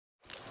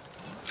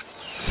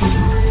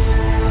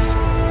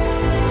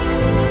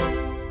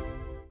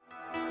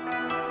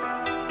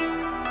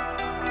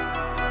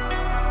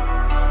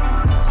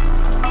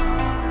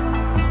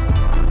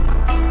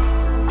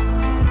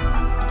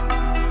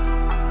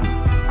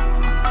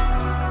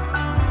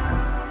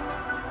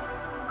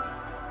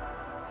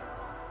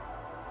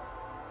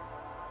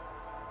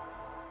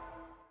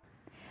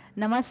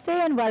Namaste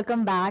and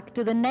welcome back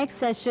to the next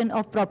session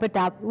of Proper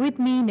Tap with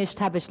me,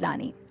 Nishtha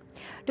Bishlani.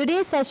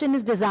 Today's session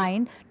is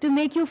designed to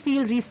make you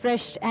feel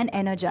refreshed and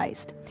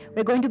energized.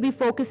 We're going to be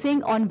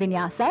focusing on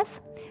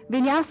Vinyasas.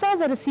 Vinyasas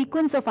are a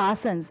sequence of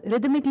asanas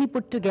rhythmically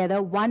put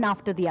together one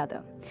after the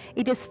other.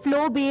 It is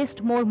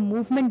flow-based, more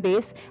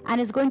movement-based, and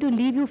is going to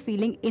leave you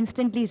feeling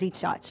instantly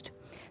recharged.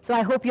 So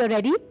I hope you're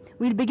ready.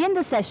 We'll begin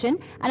the session,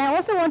 and I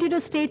also want you to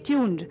stay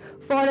tuned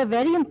for a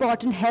very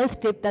important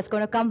health tip that's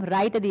going to come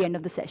right at the end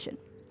of the session.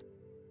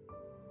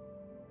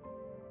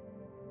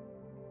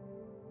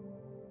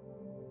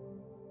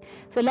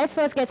 So let's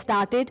first get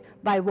started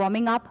by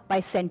warming up, by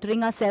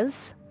centering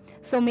ourselves.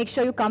 So make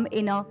sure you come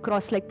in a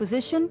cross-leg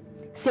position,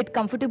 sit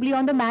comfortably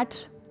on the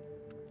mat.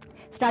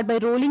 Start by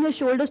rolling your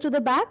shoulders to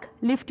the back,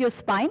 lift your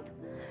spine.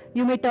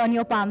 You may turn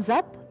your palms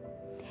up.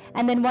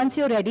 And then once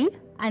you're ready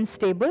and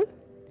stable,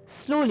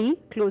 slowly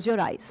close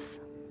your eyes.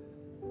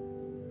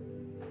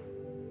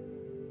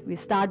 We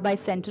start by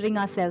centering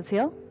ourselves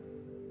here.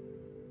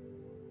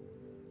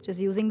 Just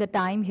using the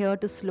time here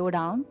to slow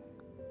down,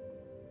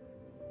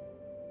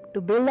 to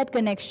build that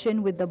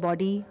connection with the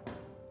body,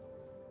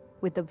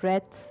 with the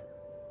breath.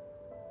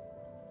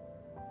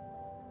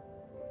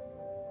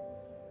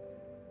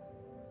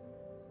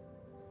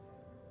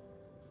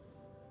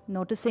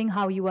 Noticing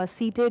how you are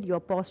seated,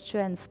 your posture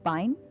and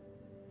spine.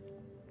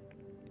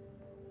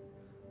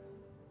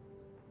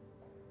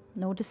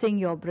 Noticing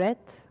your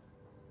breath.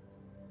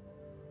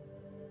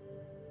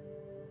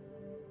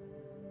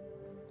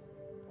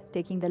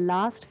 Taking the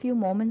last few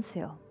moments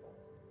here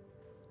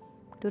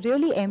to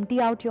really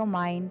empty out your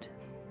mind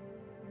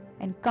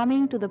and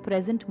coming to the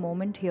present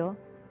moment here.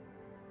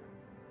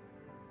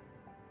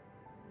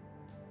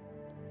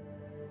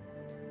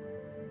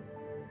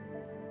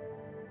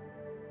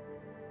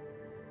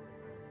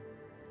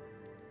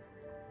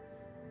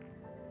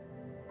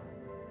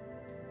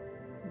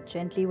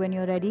 Gently, when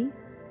you're ready,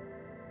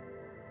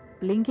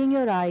 blinking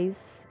your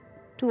eyes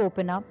to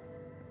open up.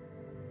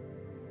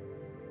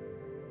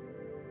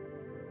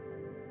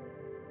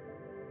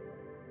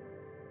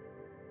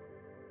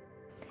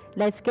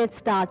 Let's get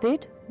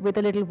started with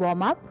a little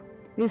warm-up.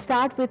 We'll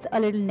start with a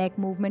little neck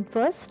movement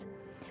first.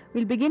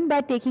 We'll begin by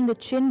taking the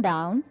chin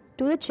down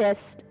to the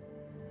chest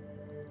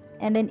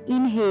and then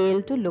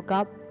inhale to look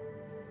up.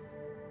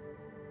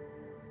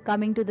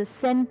 Coming to the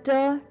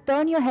center,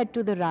 turn your head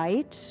to the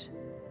right,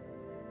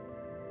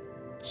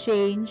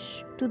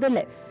 change to the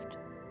left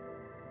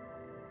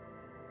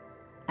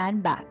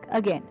and back.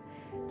 Again,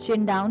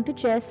 chin down to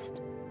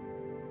chest,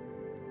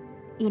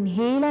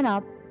 inhale and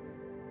up.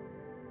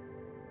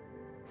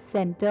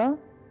 Center,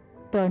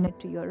 turn it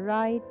to your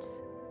right,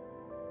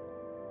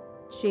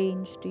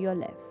 change to your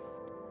left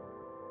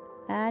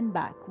and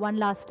back. One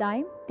last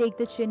time, take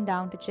the chin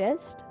down to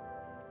chest,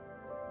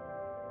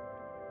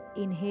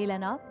 inhale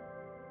and up,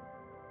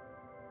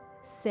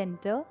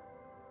 center,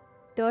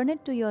 turn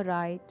it to your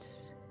right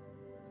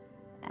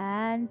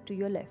and to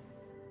your left.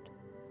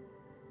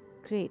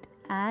 Great,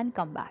 and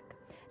come back.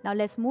 Now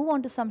let's move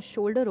on to some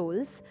shoulder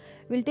rolls.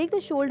 We'll take the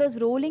shoulders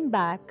rolling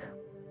back.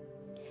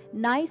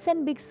 Nice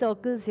and big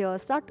circles here.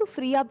 Start to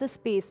free up the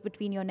space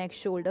between your neck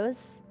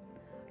shoulders.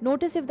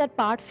 Notice if that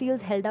part feels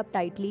held up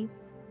tightly.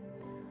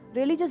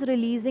 Really just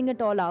releasing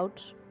it all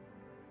out.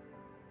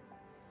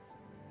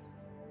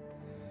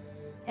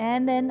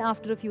 And then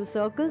after a few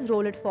circles,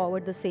 roll it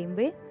forward the same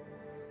way.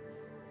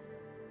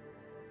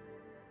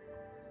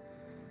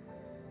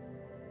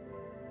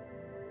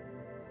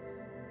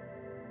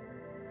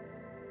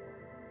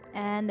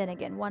 And then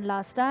again, one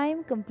last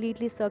time,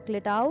 completely circle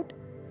it out,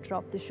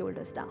 drop the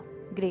shoulders down.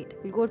 Great.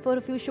 We'll go for a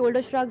few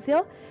shoulder shrugs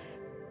here.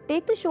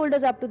 Take the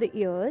shoulders up to the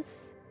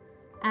ears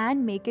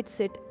and make it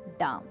sit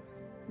down.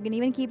 You can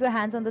even keep your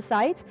hands on the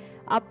sides,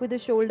 up with the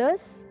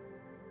shoulders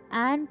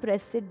and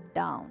press it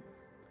down.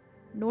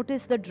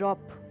 Notice the drop.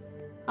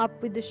 Up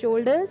with the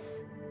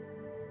shoulders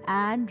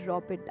and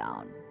drop it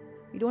down.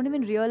 We don't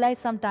even realize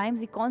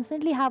sometimes we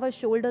constantly have our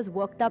shoulders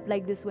worked up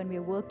like this when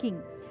we're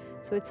working.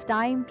 So it's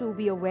time to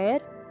be aware.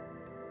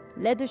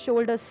 Let the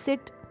shoulders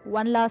sit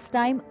one last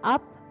time,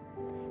 up.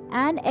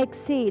 And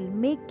exhale,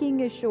 making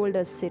your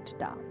shoulders sit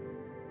down.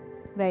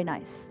 Very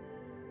nice.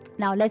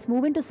 Now let's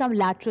move into some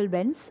lateral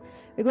bends.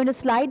 We're going to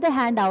slide the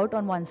hand out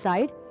on one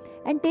side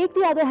and take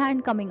the other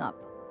hand coming up,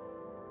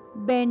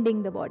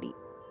 bending the body.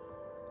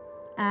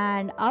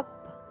 And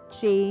up,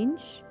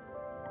 change,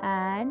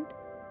 and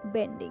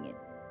bending it.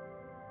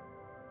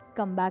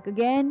 Come back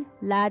again,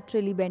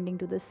 laterally bending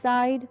to the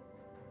side.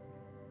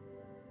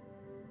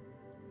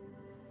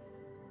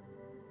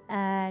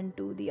 And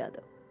to the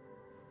other.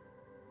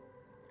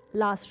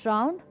 Last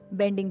round,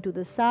 bending to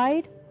the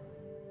side.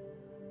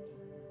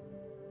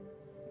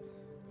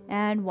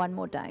 And one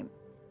more time.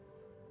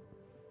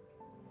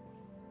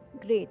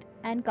 Great.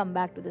 And come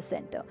back to the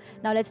center.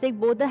 Now let's take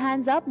both the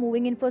hands up,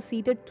 moving in for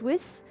seated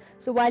twists.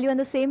 So while you're in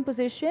the same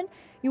position,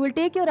 you will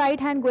take your right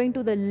hand going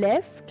to the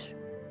left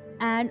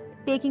and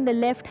taking the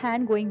left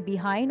hand going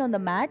behind on the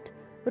mat.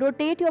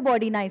 Rotate your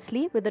body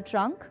nicely with the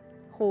trunk.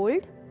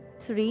 Hold.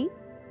 3,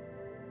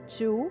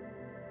 2,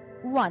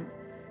 1.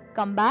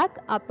 Come back,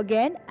 up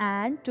again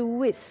and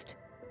twist.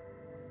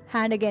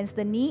 Hand against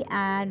the knee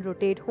and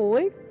rotate,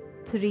 hold.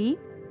 3,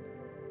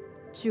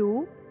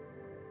 2,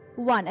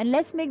 1. And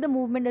let's make the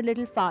movement a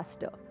little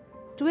faster.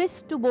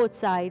 Twist to both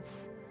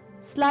sides,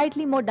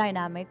 slightly more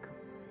dynamic.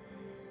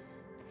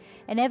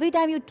 And every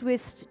time you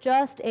twist,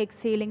 just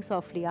exhaling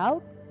softly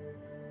out.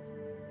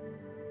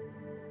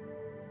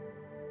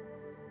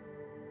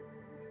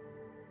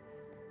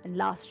 And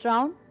last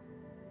round.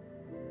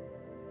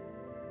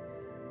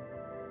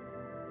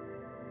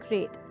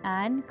 Great.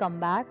 And come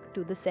back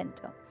to the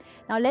center.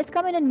 Now let's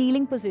come in a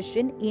kneeling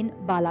position in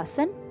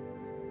Balasana.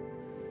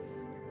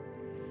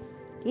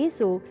 Okay,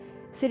 so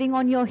sitting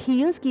on your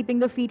heels, keeping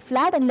the feet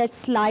flat, and let's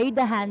slide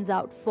the hands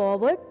out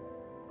forward,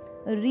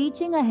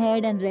 reaching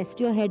ahead and rest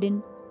your head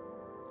in.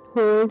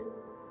 Hold.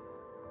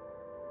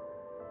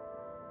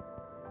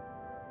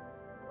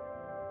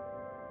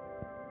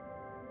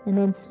 And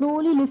then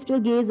slowly lift your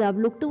gaze up,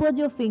 look towards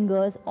your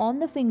fingers on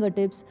the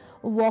fingertips,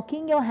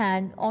 walking your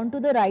hand onto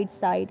the right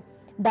side,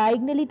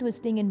 diagonally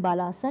twisting in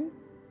Balasana.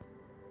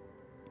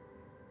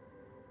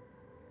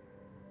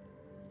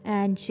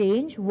 And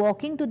change,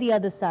 walking to the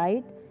other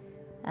side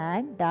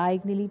and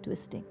diagonally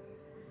twisting.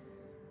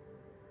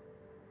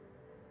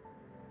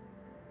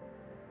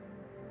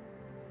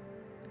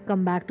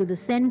 Come back to the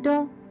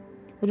center,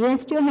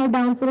 rest your head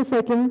down for a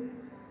second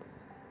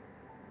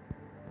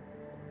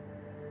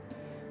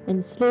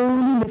and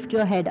slowly lift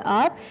your head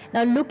up.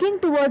 Now looking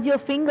towards your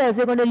fingers,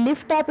 we're going to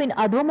lift up in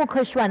Adho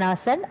Mukha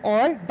Svanasana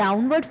or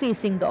downward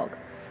facing dog,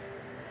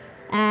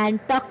 and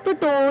tuck the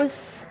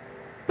toes.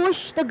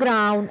 Push the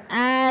ground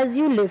as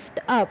you lift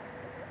up.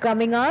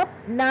 Coming up,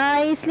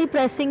 nicely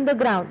pressing the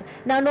ground.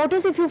 Now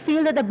notice if you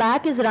feel that the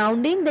back is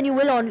rounding, then you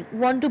will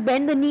want to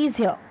bend the knees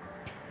here.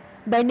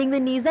 Bending the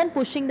knees and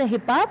pushing the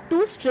hip up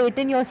to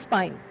straighten your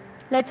spine.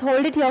 Let's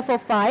hold it here for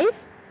 5,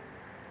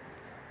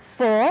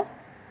 4,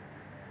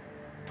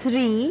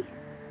 3,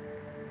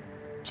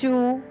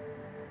 2,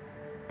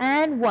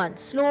 and 1.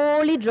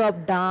 Slowly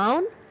drop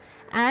down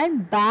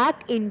and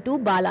back into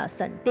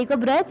Balasana. Take a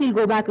breath, we'll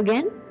go back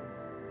again.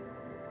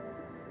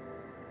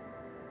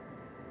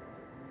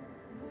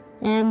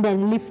 And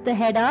then lift the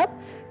head up,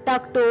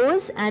 tuck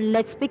toes, and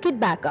let's pick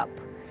it back up.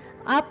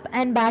 Up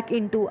and back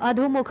into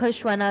Adho Mukha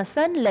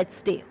Svanasana. Let's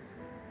stay.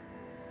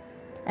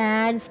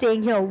 And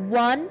staying here.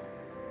 1,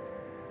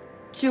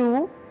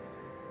 2,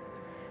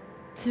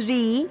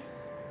 3,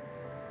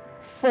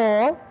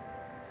 4,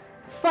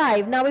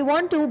 5. Now we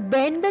want to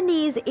bend the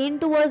knees in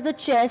towards the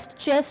chest,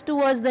 chest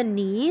towards the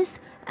knees,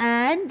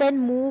 and then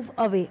move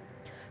away.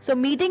 So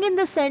meeting in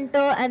the center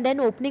and then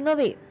opening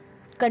away.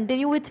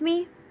 Continue with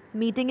me.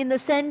 Meeting in the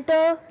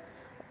center,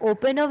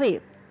 open away.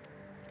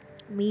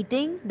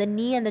 Meeting the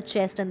knee and the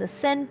chest and the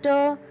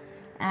center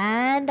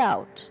and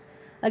out.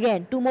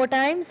 Again, 2 more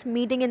times.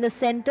 Meeting in the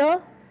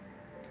center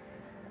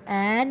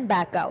and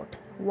back out.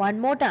 1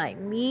 more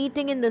time.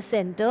 Meeting in the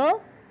center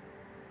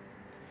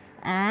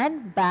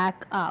and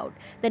back out.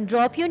 Then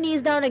drop your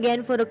knees down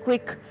again for a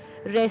quick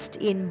rest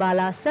in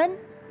Balasana.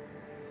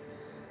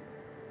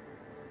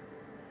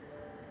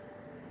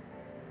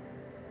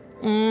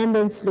 And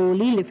then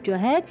slowly lift your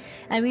head,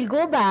 and we'll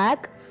go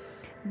back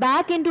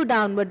into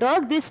downward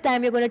dog. This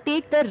time you're going to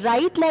take the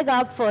right leg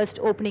up first,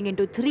 opening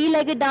into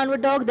 3-legged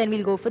downward dog, then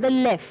we'll go for the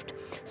left.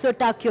 So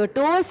tuck your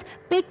toes,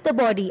 pick the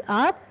body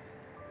up,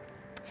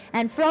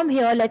 and from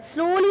here let's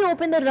slowly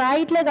open the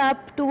right leg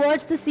up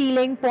towards the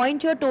ceiling,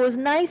 point your toes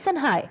nice and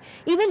high.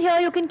 Even here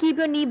you can keep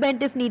your knee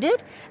bent if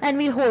needed, and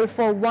we'll hold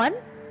for 1,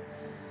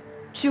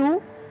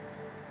 2,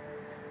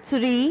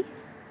 3,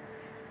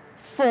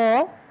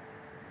 4,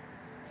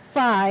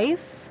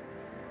 5,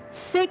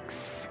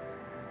 6,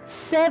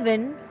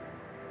 7,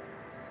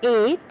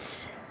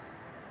 8,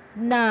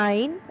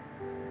 9,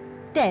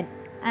 10,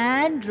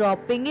 and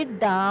dropping it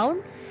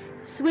down,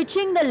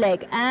 switching the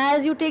leg.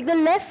 As you take the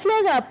left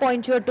leg up,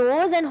 point your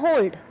toes and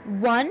hold.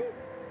 1,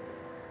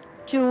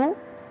 2,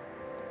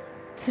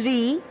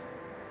 3,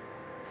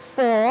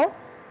 4,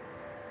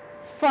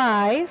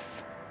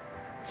 5,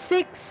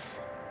 6,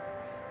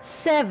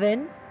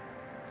 7,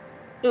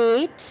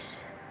 8,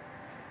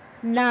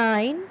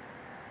 9,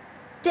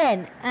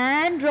 10,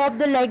 and drop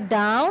the leg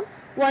down.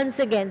 Once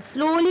again,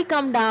 slowly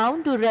come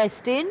down to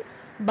rest in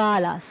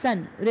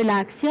Balasana.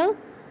 Relax here.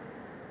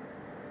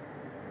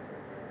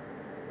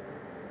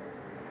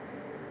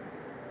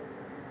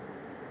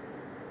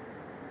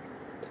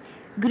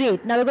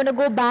 Great. Now we're going to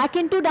go back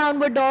into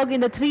downward dog in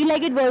the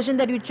 3-legged version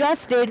that you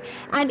just did,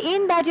 and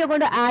in that you're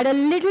going to add a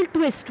little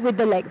twist with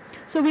the leg.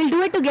 So we'll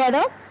do it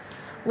together.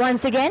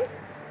 Once again,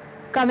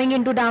 coming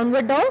into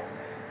downward dog,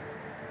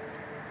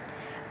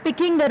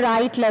 picking the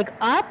right leg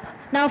up.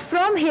 Now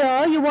from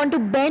here you want to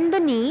bend the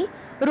knee,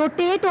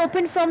 rotate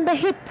open from the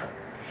hip,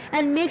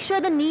 and make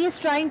sure the knee is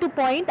trying to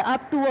point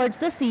up towards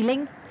the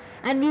ceiling,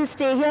 and we'll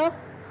stay here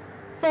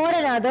for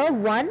another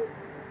 1,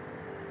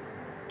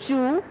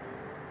 2,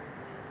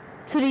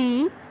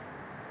 3,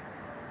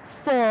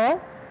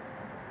 4,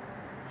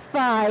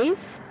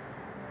 5,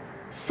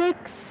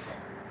 6,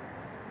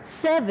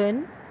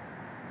 7,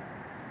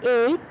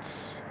 8,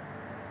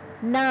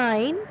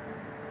 9,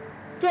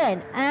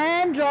 10,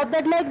 and drop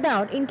that leg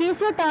down. In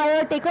case you're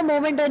tired, take a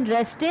moment and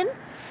rest in,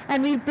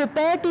 and we'll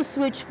prepare to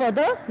switch for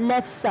the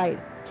left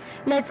side.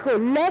 Let's go.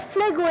 Left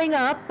leg going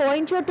up,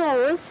 point your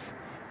toes,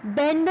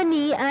 bend the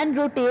knee and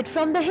rotate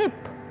from the hip.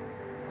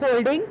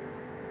 Holding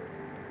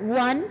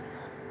 1,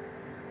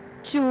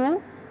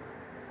 2,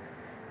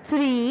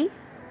 3,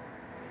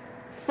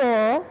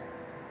 4,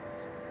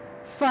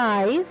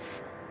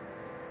 5,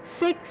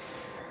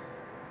 6,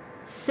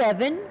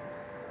 7,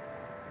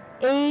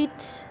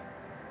 8,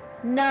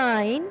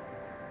 9,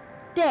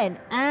 10,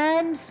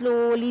 and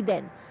slowly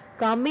then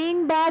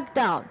coming back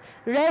down.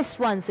 Rest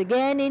once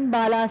again in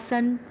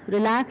Balasana.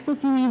 Relax a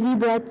few easy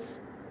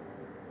breaths.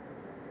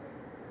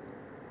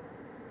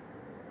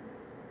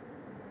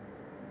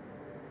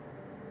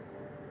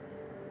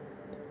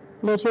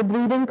 Let your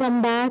breathing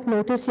come back.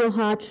 Notice your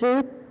heart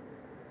rate.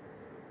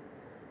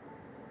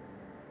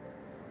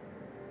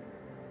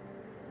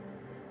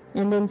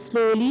 And then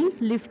slowly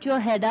lift your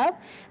head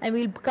up, and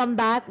we'll come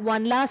back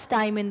one last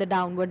time in the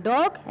downward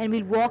dog, and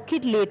we'll walk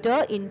it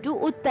later into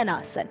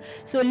Uttanasana.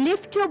 So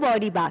lift your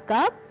body back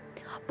up,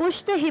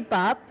 push the hip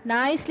up,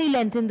 nicely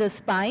lengthen the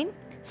spine.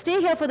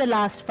 Stay here for the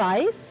last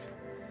 5.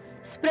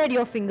 Spread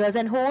your fingers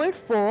and hold.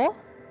 4,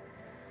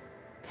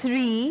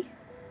 3,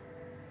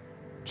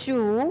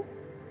 2,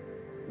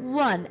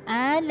 1.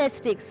 And let's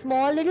take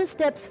small little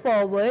steps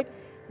forward,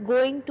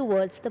 going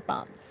towards the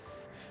palms.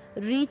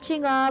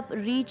 Reaching up,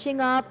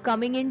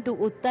 coming into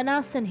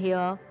Uttanasana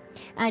here.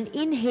 And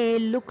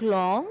inhale, look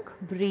long,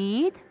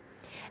 breathe.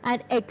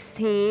 And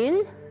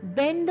exhale,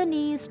 bend the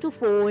knees to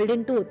fold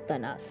into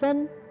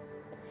Uttanasana.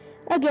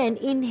 Again,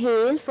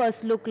 inhale,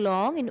 first look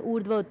long in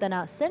Urdhva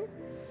Uttanasana.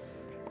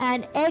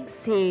 And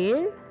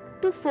exhale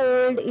to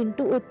fold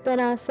into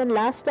Uttanasana.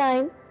 Last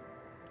time.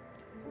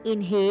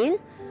 Inhale,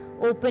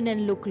 open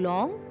and look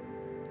long.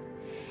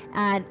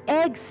 And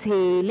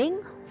exhaling,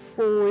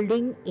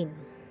 folding in.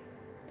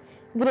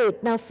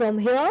 Great. Now from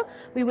here,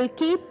 we will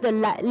keep the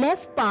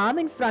left palm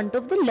in front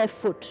of the left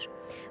foot.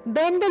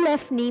 Bend the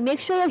left knee. Make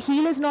sure your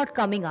heel is not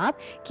coming up.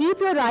 Keep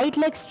your right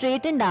leg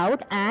straightened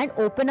out and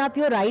open up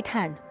your right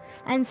hand.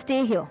 And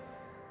stay here.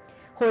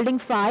 Holding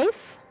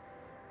 5,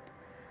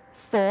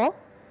 4,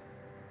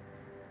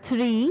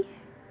 3,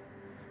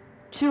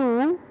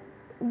 2,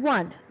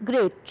 1.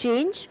 Great.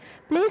 Change.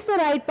 Place the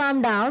right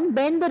palm down.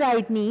 Bend the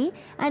right knee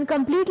and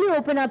completely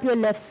open up your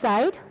left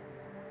side.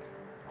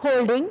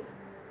 Holding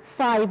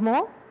 5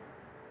 more,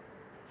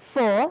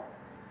 4,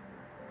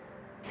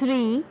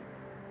 3,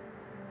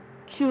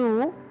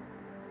 2,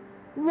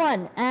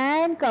 1,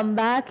 and come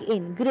back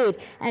in. Great.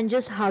 And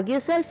just hug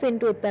yourself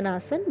into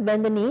Uttanasana,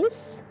 bend the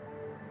knees,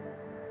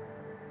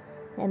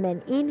 and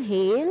then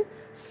inhale,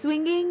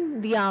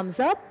 swinging the arms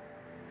up,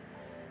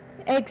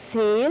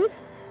 exhale,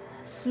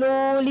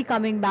 slowly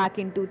coming back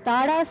into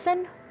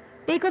Tadasana.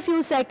 Take a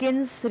few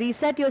seconds,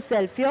 reset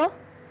yourself here.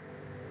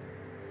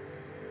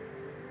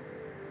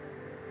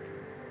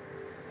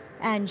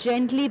 And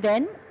gently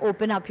then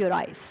open up your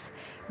eyes.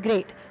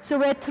 Great. So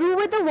we're through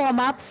with the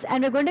warm-ups,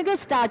 and we're going to get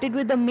started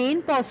with the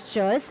main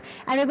postures,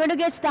 and we're going to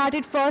get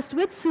started first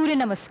with Surya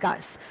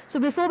Namaskars. So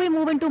before we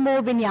move into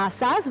more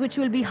vinyasas, which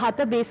will be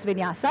hatha based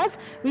vinyasas,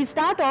 we'll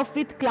start off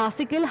with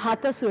classical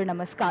hatha Surya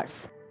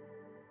Namaskars.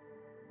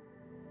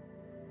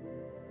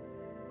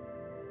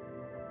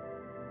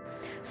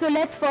 So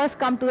let's first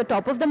come to the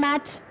top of the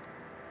mat.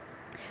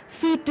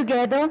 Feet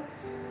together.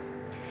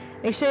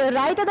 Make sure you're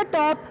right at the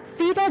top,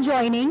 feet are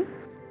joining.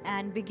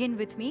 And begin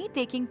with me,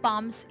 taking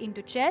palms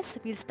into chest.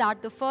 We'll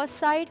start the first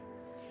side.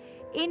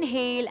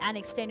 Inhale and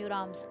extend your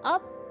arms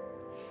up.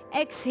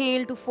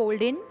 Exhale to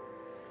fold in.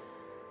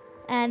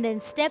 And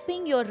then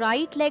stepping your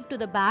right leg to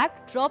the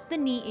back, drop the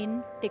knee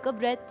in, take a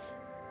breath.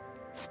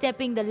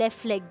 Stepping the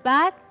left leg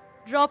back,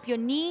 drop your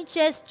knee,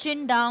 chest,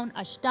 chin down,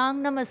 Ashtang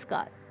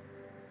Namaskar.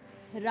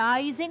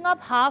 Rising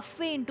up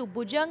halfway into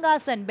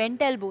Bhujangasana, bent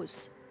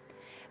elbows.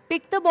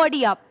 Pick the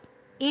body up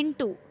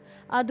into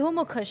Adho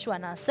Mukha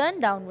Svanasana,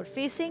 downward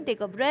facing,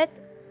 take a breath.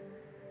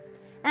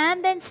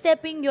 And then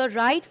stepping your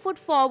right foot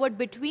forward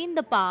between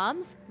the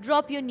palms,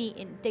 drop your knee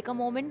in, take a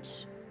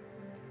moment.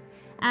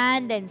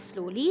 And then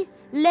slowly,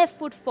 left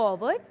foot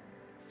forward,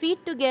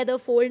 feet together,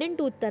 fold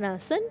into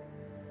Uttanasana.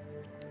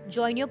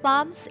 Join your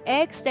palms,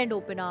 extend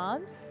open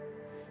arms.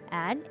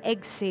 And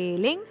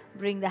exhaling,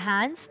 bring the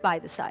hands by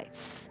the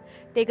sides.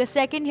 Take a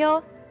second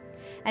here,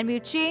 and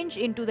we'll change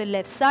into the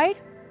left side.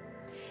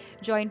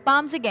 Join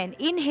palms again.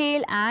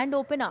 Inhale and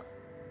open up.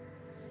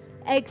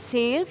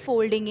 Exhale,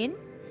 folding in.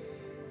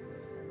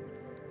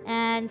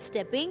 And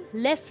stepping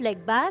left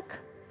leg back.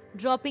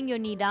 Dropping your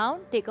knee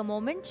down. Take a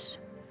moment.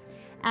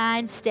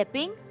 And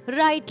stepping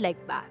right leg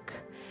back.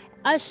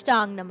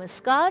 Ashtang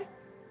Namaskar.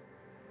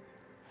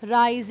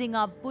 Rising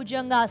up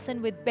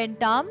Bhujangasana with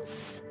bent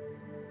arms.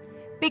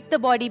 Pick the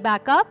body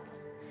back up.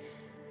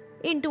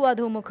 Into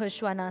Adho Mukha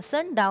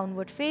Svanasana,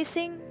 downward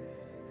facing.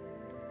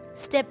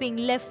 Stepping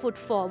left foot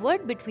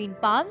forward between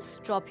palms,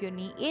 drop your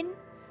knee in.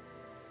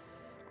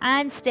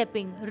 And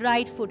stepping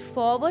right foot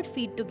forward,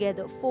 feet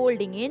together,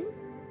 folding in.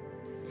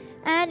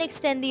 And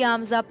extend the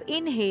arms up.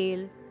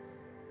 Inhale.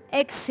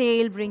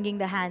 Exhale, bringing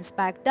the hands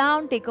back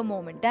down. Take a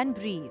moment and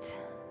breathe.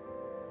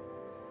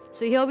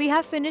 So here we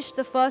have finished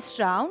the first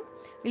round.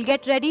 We'll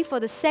get ready for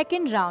the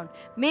second round.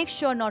 Make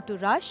sure not to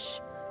rush.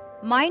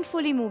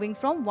 Mindfully moving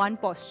from one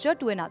posture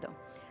to another.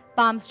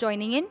 Palms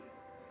joining in.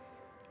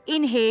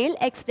 Inhale,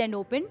 extend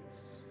open.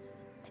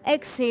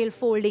 Exhale,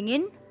 folding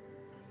in.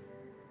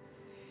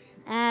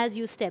 As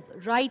you step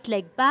right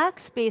leg back,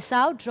 space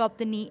out, drop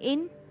the knee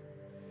in.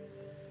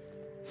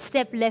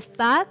 Step left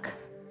back,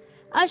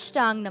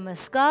 Ashtang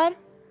Namaskar.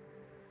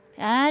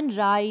 And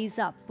rise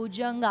up,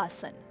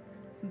 Bhujangasana.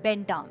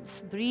 Bent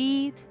arms,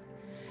 breathe.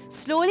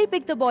 Slowly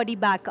pick the body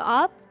back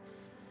up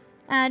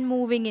and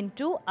moving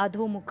into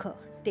Adho Mukha.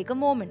 Take a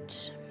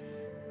moment.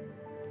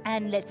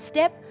 And let's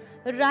step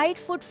right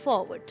foot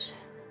forward.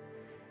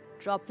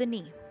 Drop the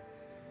knee.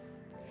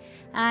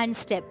 And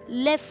step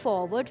left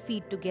forward,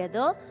 feet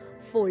together,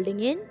 folding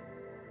in.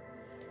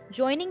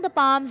 Joining the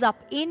palms up,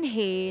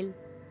 inhale.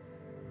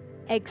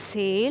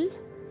 Exhale,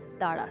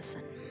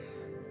 Tadasana.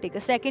 Take a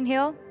second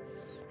here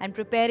and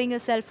preparing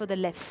yourself for the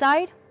left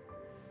side.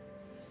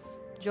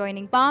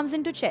 Joining palms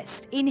into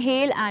chest.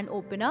 Inhale and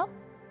open up.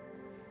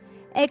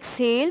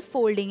 Exhale,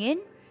 folding in.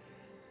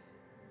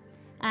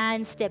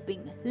 And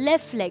stepping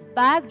left leg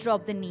back,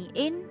 drop the knee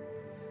in.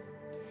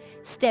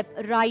 Step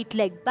right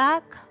leg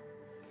back.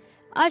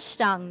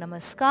 Ashtang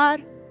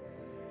Namaskar.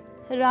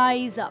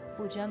 Rise up,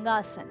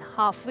 Bhujangasana.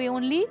 Halfway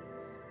only.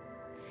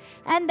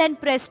 And then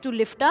press to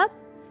lift up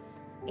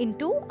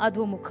into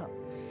Adho Mukha.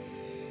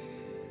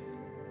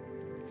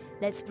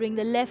 Let's bring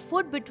the left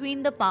foot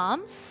between the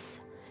palms.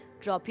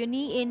 Drop your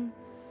knee in.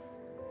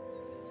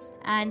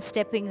 And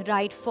stepping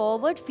right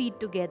forward, feet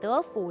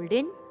together, fold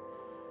in.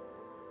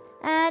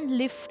 And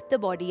lift the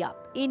body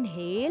up.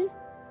 Inhale.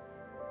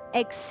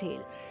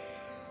 Exhale.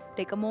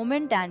 Take a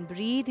moment and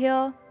breathe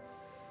here.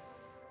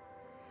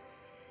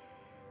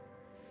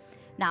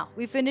 Now,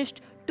 we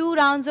finished 2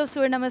 rounds of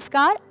Surya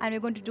Namaskar and we're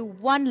going to do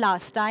one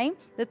last time,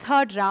 the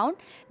third round.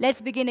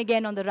 Let's begin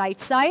again on the right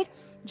side.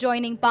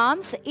 Joining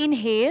palms,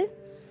 inhale.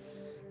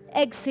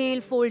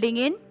 Exhale, folding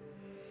in.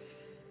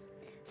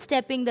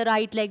 Stepping the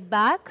right leg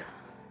back.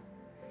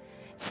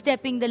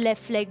 Stepping the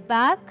left leg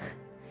back.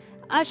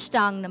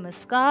 Ashtang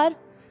Namaskar.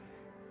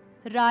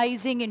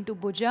 Rising into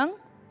Bhujang.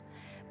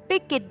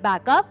 Pick it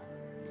back up.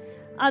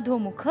 Adho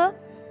Mukha.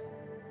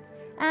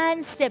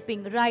 And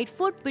stepping right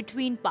foot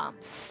between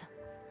palms.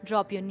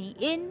 Drop your knee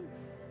in.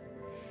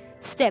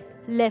 Step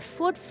left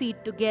foot,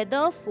 feet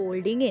together,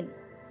 folding in.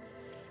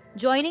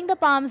 Joining the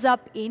palms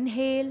up,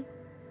 inhale.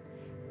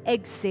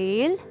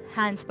 Exhale,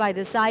 hands by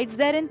the sides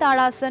there in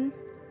Tadasana.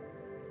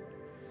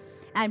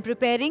 And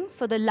preparing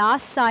for the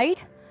last side.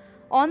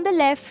 On the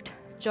left,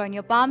 join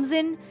your palms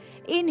in.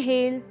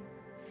 Inhale.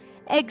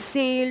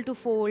 Exhale to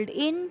fold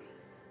in.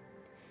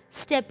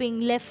 Stepping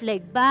left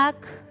leg back,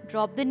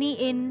 drop the knee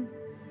in.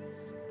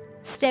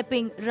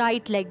 Stepping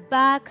right leg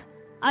back.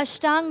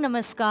 Ashtang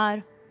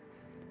Namaskar.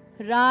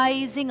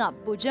 Rising up,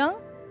 Bhujang.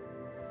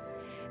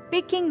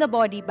 Picking the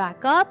body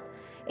back up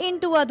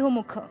into Adho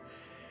Mukha.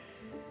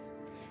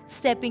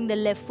 Stepping the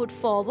left foot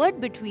forward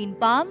between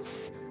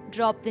palms.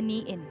 Drop the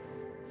knee in.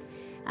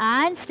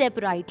 And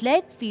step right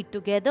leg, feet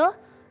together,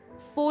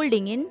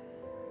 folding in.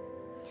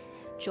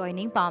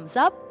 Joining palms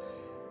up.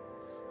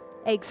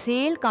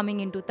 Exhale, coming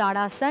into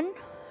Tadasana.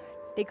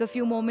 Take a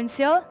few moments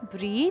here.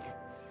 Breathe.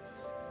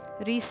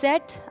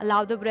 Reset.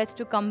 Allow the breath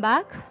to come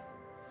back.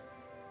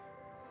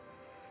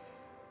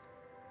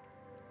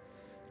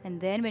 And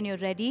then when you're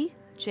ready,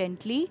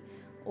 gently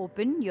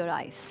open your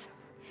eyes.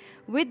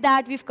 With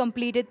that, we've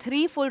completed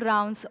 3 full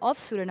rounds of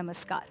Surya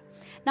Namaskar.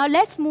 Now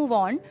let's move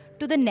on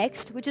to the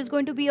next, which is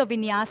going to be a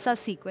Vinyasa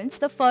sequence,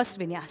 the first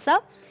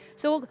Vinyasa.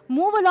 So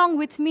move along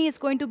with me. It's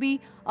going to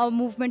be a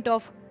movement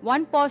of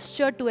one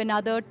posture to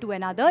another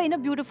in a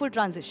beautiful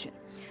transition.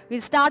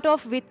 We'll start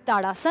off with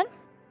Tadasana.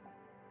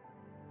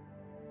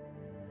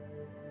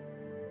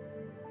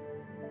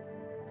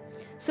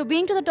 So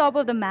being to the top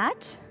of the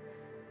mat,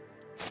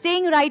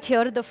 staying right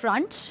here at the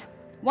front.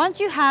 Once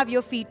you have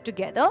your feet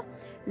together,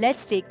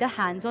 let's take the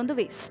hands on the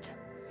waist.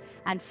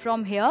 And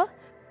from here,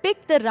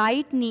 pick the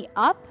right knee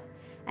up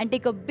and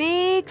take a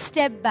big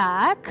step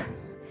back.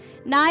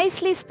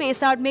 Nicely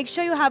space out. Make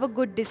sure you have a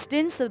good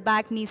distance so the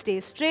back knee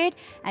stays straight.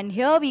 And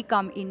here we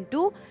come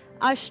into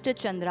Ashta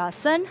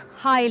Chandrasana,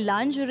 high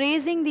lunge,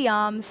 raising the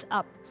arms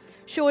up.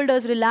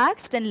 Shoulders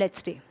relaxed and let's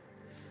stay.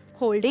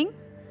 Holding.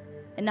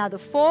 Another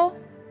 4,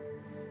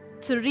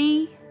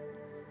 3,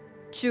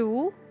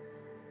 2,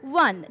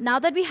 1. Now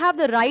that we have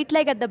the right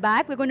leg at the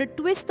back, we're going to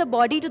twist the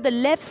body to the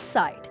left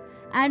side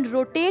and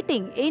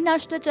rotating in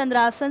Ashta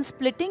Chandrasana,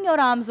 splitting your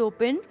arms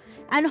open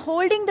and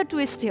holding the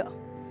twist here.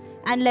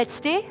 And let's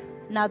stay.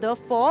 Another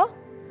 4,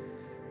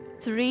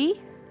 3,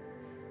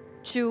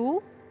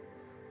 2,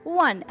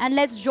 1. And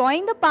let's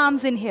join the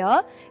palms in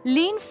here.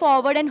 Lean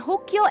forward and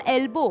hook your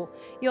elbow,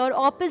 your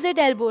opposite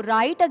elbow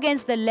right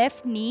against the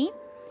left knee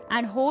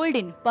and hold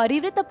in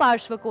Parivrita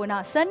Parshva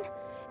Konasana.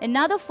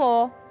 Another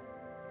 4,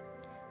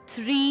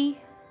 3,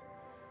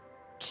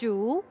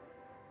 2,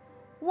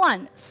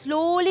 1.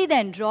 Slowly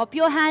then drop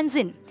your hands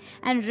in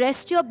and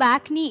rest your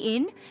back knee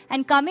in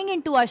and coming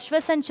into Ashwa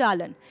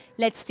Sanchalan.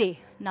 Let's stay.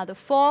 Another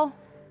 4,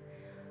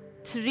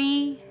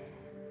 3,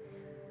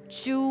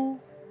 2,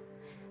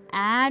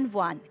 and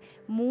 1.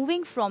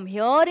 Moving from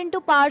here into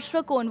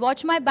Parshva Kon.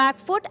 Watch my back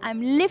foot.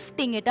 I'm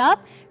lifting it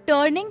up,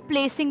 turning,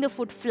 placing the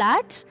foot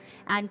flat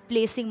and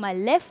placing my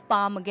left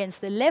palm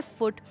against the left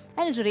foot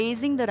and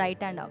raising the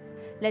right hand up.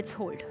 Let's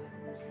hold.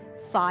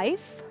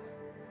 5,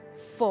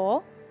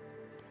 4,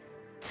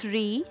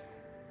 3,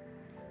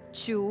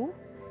 2,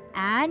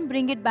 and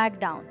bring it back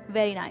down.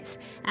 Very nice.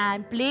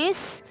 And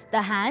place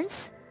the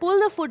hands, pull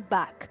the foot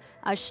back.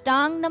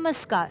 Ashtang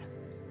Namaskar.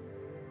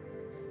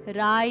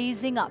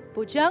 Rising up.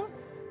 Bhujang.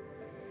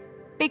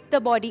 Pick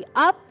the body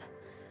up,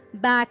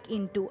 back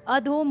into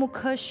Adho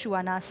Mukha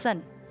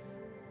Shvanasana.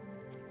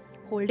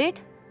 Hold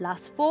it.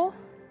 Last 4,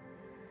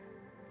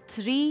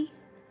 3,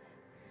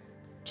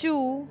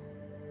 2,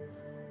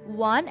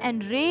 1.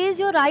 And raise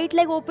your right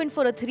leg open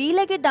for a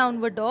 3-legged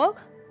downward dog.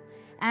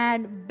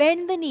 And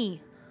bend the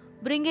knee.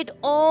 Bring it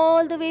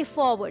all the way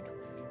forward.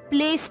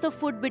 Place the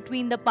foot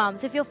between the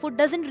palms. If your foot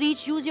doesn't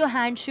reach, use your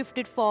hand, shift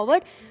it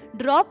forward.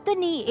 Drop the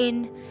knee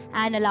in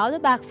and allow the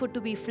back foot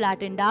to be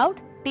flattened out.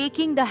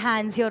 Taking the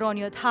hands here on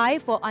your thigh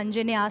for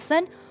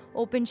Anjaneyasana.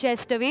 Open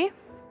chest away.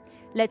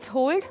 Let's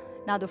hold.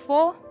 Another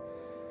 4,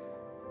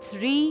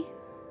 3,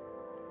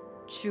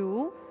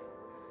 2,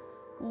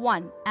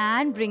 1.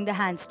 And bring the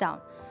hands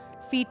down.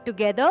 Feet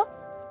together.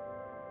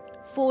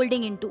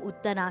 Folding into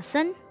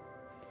Uttanasana.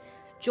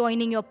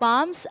 Joining your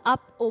palms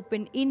up,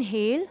 open,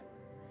 inhale.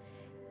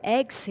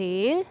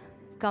 Exhale.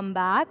 Come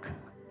back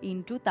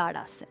into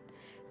Tadasana.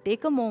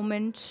 Take a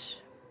moment.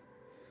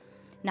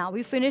 Now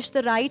we finish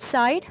the right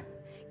side.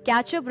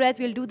 Catch your breath.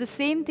 We'll do the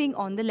same thing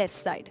on the left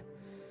side.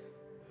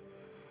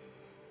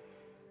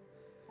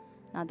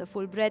 Another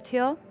full breath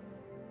here.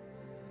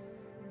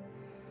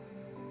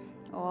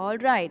 All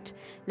right.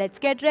 Let's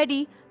get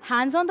ready.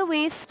 Hands on the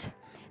waist.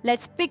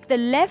 Let's pick the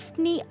left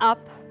knee up.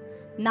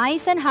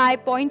 Nice and high.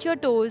 Point your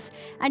toes.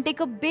 And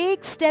take a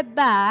big step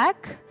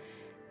back.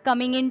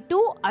 Coming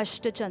into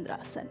Ashta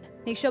Chandrasana.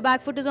 Make sure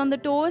back foot is on the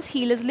toes.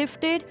 Heel is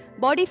lifted.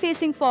 Body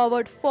facing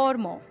forward. 4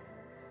 more.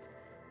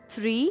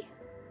 3,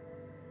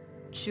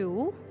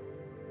 2,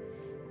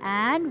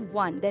 and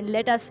 1. Then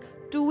let us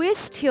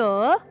twist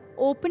here,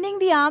 opening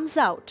the arms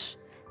out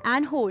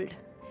and hold.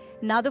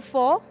 Another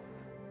 4,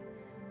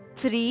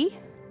 3,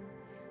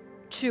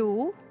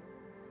 2,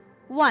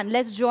 1.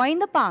 Let's join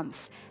the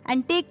palms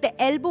and take the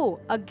elbow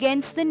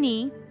against the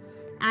knee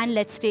and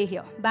let's stay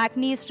here. Back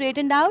knee is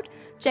straightened out.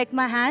 Check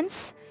my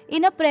hands.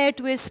 In a prayer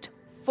twist.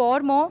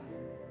 4 more.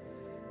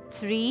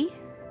 3,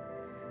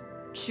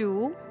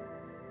 2,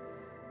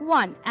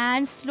 1.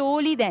 And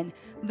slowly then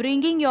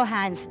bringing your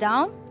hands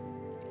down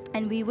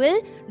and we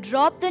will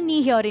drop the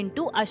knee here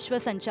into Ashwa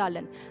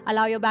Sanchalan.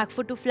 Allow your back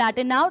foot to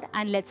flatten out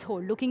and let's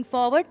hold. Looking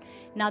forward.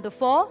 Another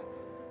 4,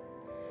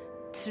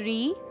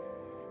 3,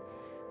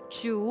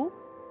 2,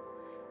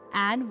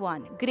 and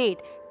 1. Great.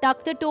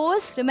 Tuck the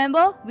toes.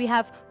 Remember, we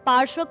have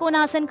Parshva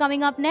Konasana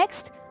coming up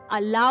next.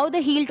 Allow the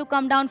heel to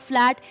come down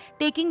flat,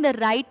 taking the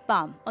right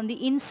palm on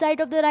the inside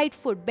of the right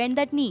foot. Bend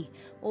that knee.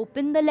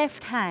 Open the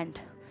left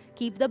hand.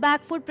 Keep the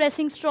back foot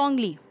pressing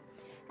strongly.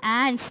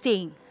 And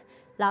staying.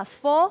 Last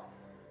 4,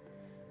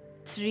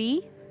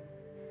 3,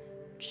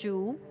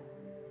 2,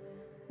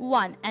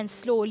 1. And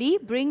slowly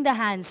bring the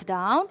hands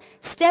down.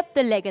 Step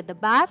the leg at the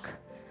back.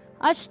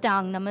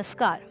 Ashtang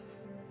Namaskar.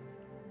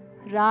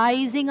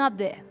 Rising up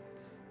there.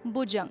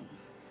 Bhujang.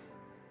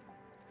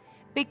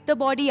 Pick the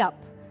body up.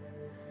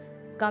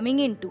 Coming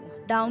into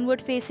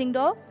downward facing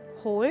dog.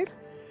 Hold.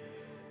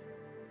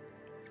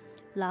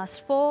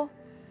 Last 4,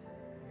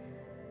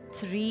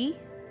 3,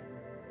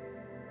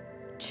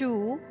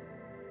 2,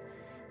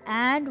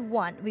 and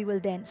 1. We will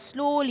then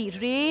slowly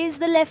raise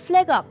the left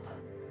leg up.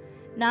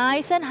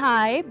 Nice and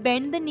high.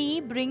 Bend the knee.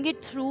 Bring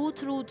it through.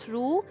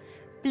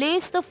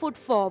 Place the foot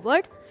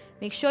forward.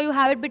 Make sure you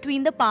have it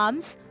between the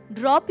palms.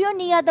 Drop your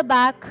knee at the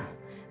back.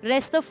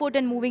 Rest the foot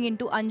and moving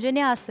into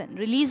Anjaneyasana.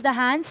 Release the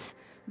hands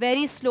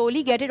very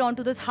slowly. Get it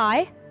onto the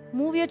thigh.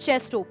 Move your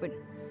chest open.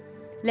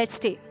 Let's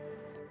stay.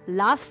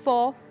 Last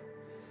 4,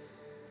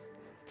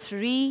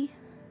 3,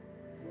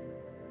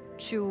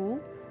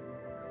 2,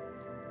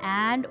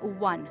 and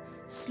 1.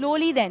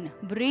 Slowly then,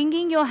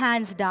 bringing your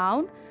hands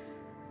down.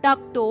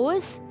 Tuck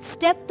toes.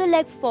 Step the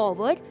leg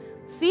forward.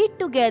 Feet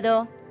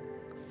together.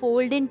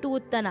 Fold into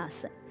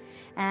Uttanasana.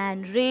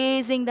 And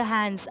raising the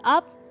hands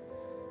up.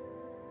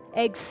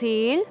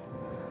 Exhale.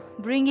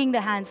 Bringing the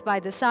hands by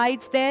the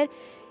sides there.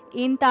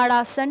 In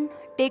Tadasana.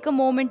 Take a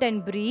moment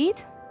and breathe.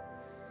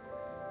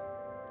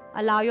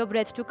 Allow your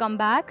breath to come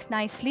back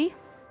nicely.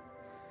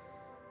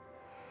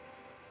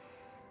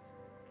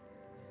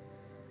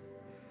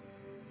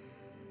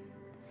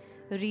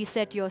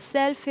 Reset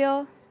yourself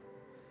here.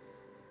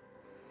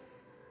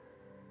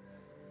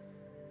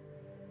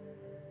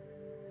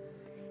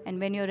 And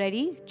when you're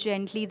ready,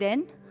 gently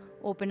then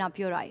open up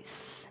your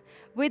eyes.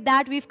 With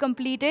that, we've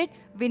completed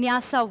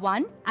Vinyasa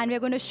 1, and we're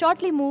going to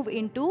shortly move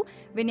into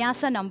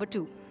Vinyasa number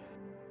 2.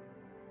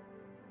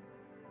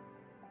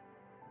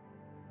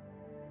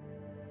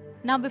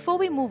 Now, before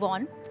we move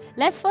on,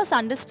 let's first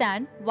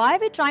understand why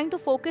we're trying to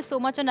focus so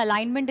much on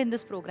alignment in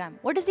this program.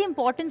 What is the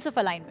importance of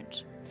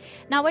alignment?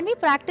 Now, when we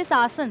practice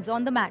asanas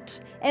on the mat,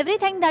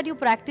 everything that you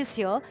practice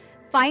here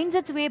finds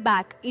its way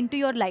back into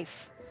your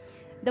life.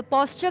 The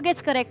posture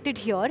gets corrected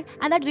here,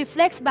 and that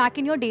reflects back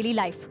in your daily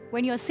life.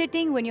 When you're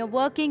sitting, when you're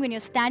working, when you're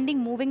standing,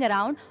 moving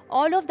around,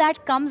 all of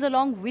that comes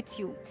along with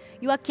you.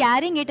 You are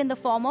carrying it in the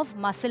form of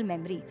muscle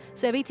memory.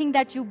 So everything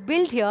that you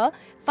build here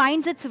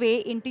finds its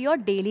way into your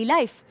daily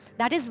life.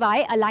 That is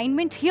why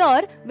alignment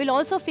here will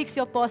also fix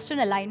your posture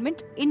and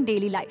alignment in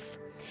daily life.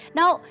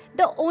 Now,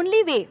 the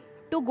only way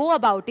to go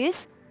about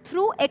is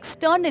through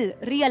external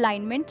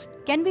realignment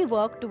can we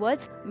work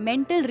towards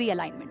mental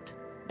realignment.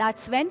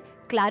 That's when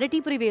clarity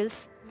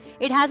prevails.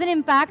 It has an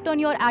impact on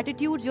your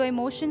attitudes, your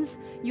emotions.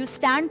 You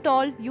stand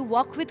tall, you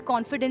walk with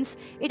confidence.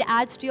 It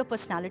adds to your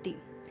personality.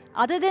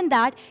 Other than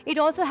that, it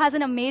also has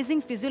an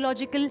amazing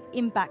physiological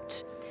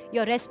impact.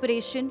 Your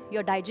respiration,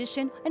 your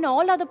digestion, and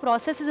all other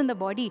processes in the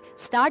body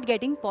start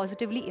getting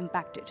positively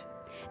impacted.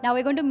 Now,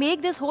 we're going to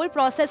make this whole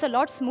process a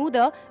lot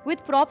smoother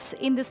with props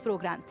in this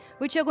program,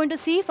 which you're going to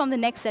see from the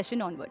next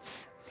session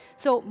onwards.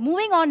 So,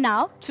 moving on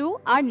now to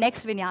our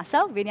next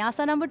Vinyasa,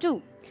 Vinyasa number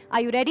 2.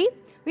 Are you ready?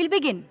 We'll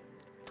begin.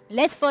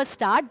 Let's first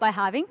start by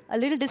having a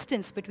little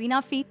distance between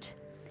our feet.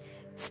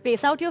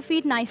 Space out your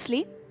feet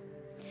nicely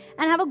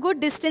and have a good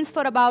distance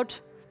for about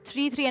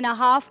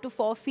 3.5 to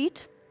 4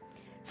 feet.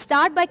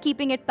 Start by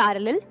keeping it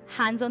parallel,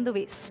 hands on the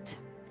waist.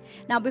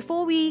 Now,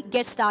 before we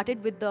get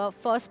started with the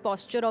first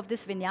posture of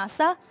this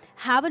vinyasa,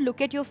 have a look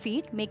at your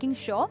feet, making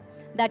sure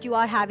that you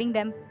are having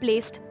them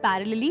placed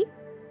parallelly,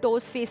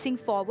 toes facing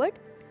forward,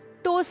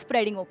 toes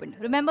spreading open.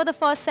 Remember the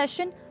first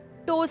session,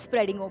 toes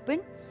spreading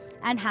open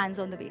and hands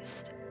on the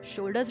waist.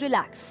 Shoulders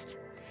relaxed.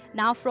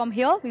 Now from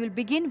here, we will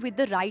begin with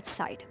the right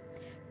side.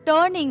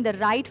 Turning the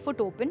right foot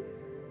open,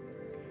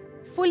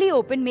 fully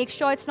open, make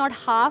sure it's not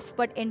half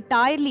but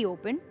entirely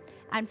open.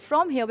 And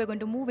from here, we're going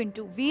to move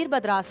into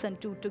Veerbhadrasana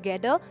 2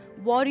 together,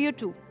 Warrior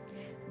 2.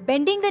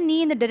 Bending the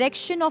knee in the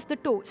direction of the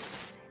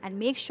toes and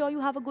make sure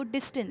you have a good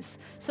distance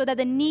so that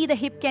the knee, the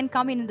hip can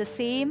come in the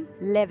same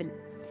level.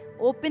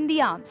 Open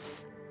the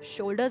arms,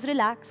 shoulders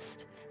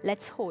relaxed.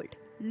 Let's hold.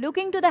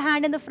 Looking to the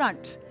hand in the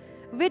front.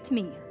 With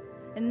me,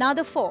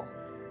 another 4,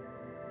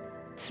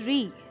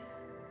 3,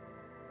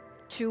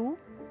 2,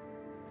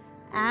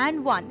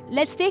 and 1.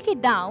 Let's take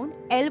it down,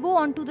 elbow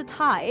onto the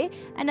thigh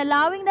and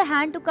allowing the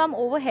hand to come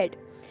overhead.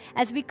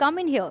 As we come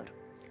in here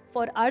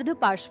for Ardha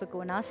Parshva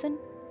Konasana,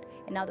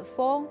 another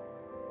 4,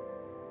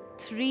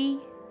 3,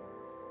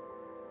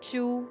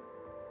 2,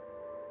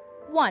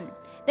 1.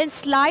 Then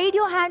slide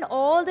your hand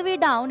all the way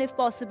down if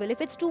possible. If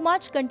it's too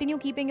much, continue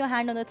keeping your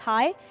hand on the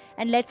thigh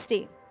and let's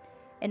stay.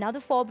 Another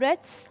 4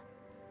 breaths.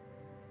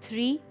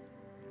 3,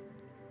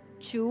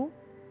 2,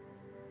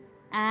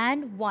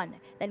 and 1.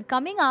 Then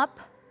coming up,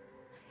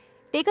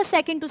 take a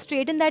second to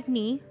straighten that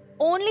knee,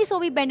 only so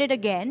we bend it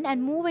again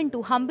and move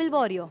into Humble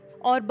Warrior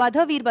or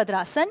Baddha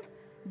Veerbhadrasana,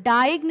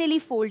 diagonally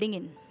folding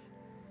in.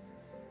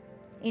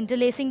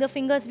 Interlacing the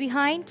fingers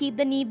behind, keep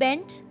the knee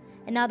bent.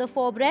 Another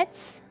 4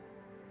 breaths.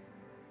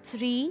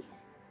 3,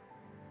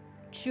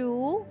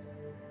 2,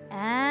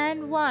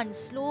 and 1.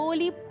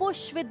 Slowly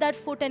push with that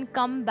foot and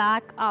come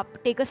back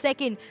up. Take a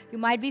second. You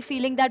might be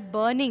feeling that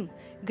burning.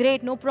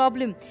 Great, no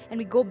problem. And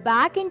we go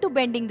back into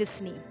bending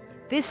this knee.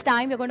 This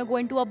time, we're going to go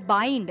into a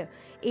bind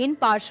in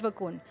Parshva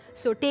Kon.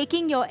 So,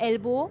 taking your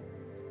elbow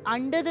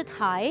under the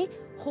thigh,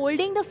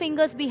 holding the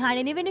fingers behind.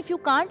 And even if you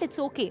can't, it's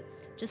okay.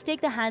 Just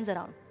take the hands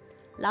around.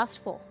 Last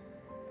 4,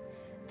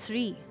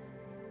 3,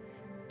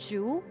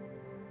 2,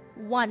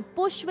 1.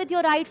 Push with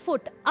your right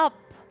foot up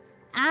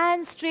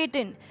and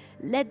straighten.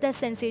 Let the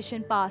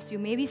sensation pass. You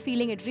may be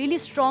feeling it really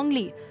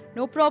strongly.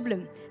 No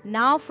problem.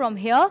 Now from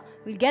here,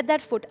 we'll get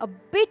that foot a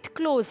bit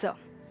closer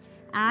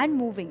and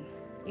moving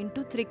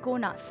into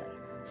Trikonasana.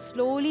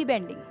 Slowly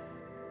bending.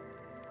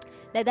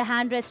 Let the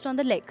hand rest on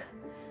the leg.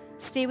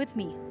 Stay with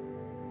me.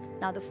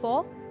 Now the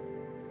 4,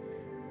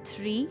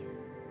 3,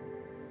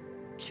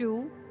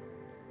 2,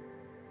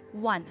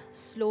 1.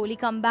 Slowly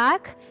come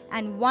back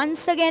and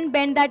once again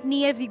bend that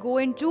knee as we go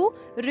into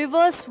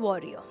Reverse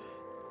Warrior.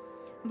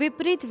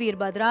 Viprit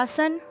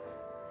Veerbhadrasana.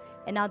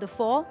 Another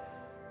 4,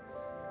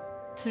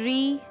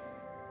 3,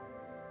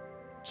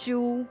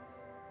 2,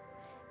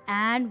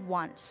 and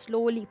 1.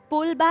 Slowly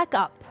pull back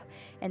up.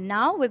 And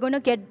now we're going to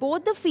get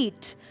both the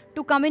feet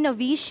to come in a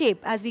V shape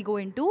as we go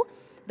into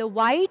the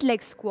wide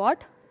leg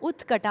squat,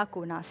 Utkata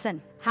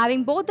Konasana.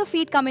 Having both the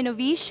feet come in a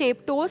V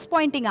shape, toes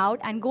pointing out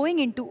and going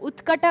into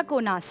Utkata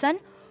Konasana,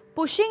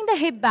 pushing the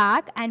hip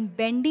back and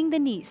bending the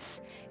knees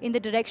in the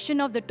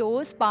direction of the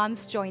toes,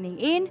 palms joining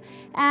in.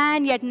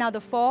 And yet another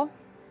 4,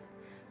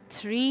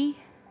 3,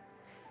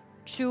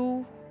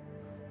 2,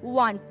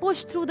 1.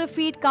 Push through the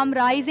feet, come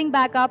rising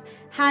back up,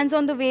 hands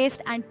on the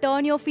waist, and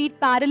turn your feet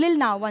parallel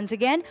now. Once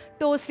again,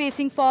 toes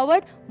facing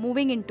forward,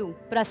 moving into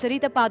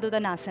Prasarita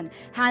Padottanasana.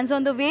 Hands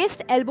on the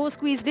waist, elbows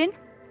squeezed in,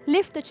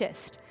 lift the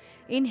chest.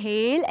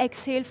 Inhale,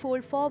 exhale,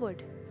 fold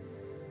forward.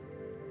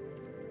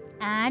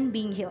 And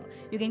being here.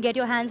 You can get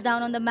your hands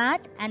down on the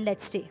mat and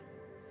let's stay.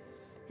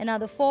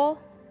 Another 4,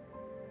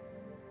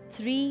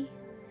 3,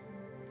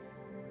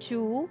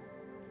 2,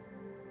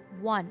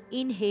 1.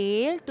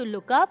 Inhale to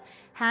look up,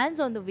 hands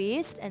on the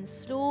waist, and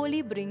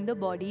slowly bring the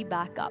body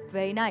back up.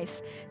 Very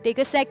nice. Take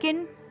a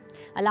second.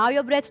 Allow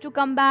your breath to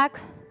come back.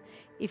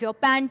 If you're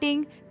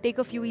panting, take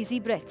a few easy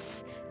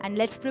breaths. And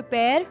let's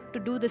prepare to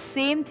do the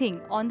same thing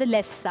on the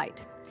left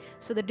side.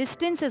 So the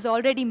distance is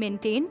already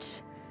maintained.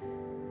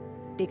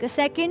 Take a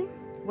second.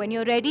 When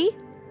you're ready,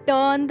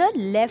 turn the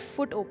left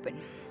foot open.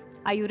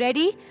 Are you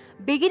ready?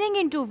 Beginning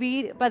into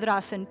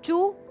Virabhadrasana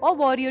 2 or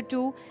Warrior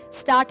 2,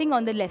 starting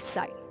on the left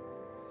side.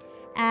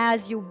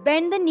 As you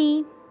bend the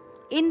knee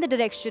in the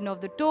direction of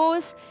the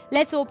toes,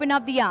 let's open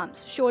up the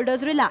arms,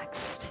 shoulders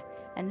relaxed.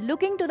 And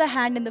looking to the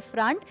hand in the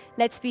front,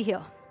 let's be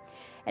here.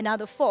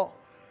 Another 4,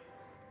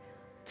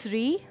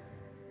 3,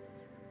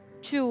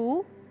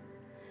 2,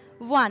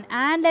 1.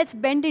 And let's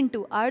bend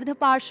into Ardha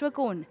Parshva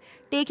Kona,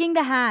 taking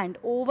the hand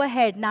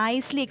overhead,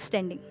 nicely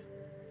extending.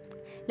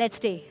 Let's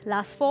stay.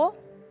 Last 4,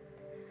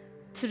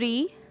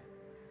 3,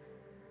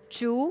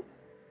 2,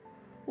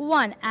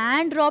 1.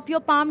 And drop your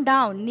palm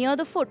down near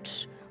the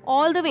foot,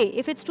 all the way.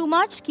 If it's too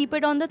much, keep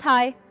it on the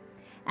thigh.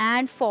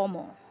 And 4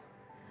 more.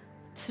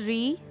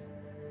 3,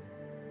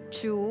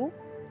 2,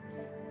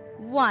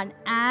 1.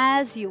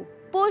 As you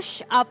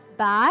push up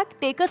back,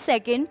 take a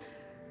second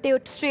to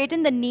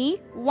straighten the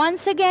knee.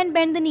 Once again,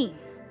 bend the knee.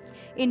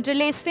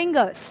 Interlace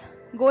fingers.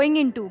 Going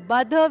into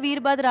Baddha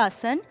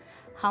Virabhadrasana,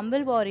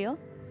 humble warrior.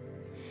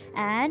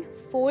 And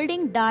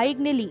folding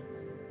diagonally.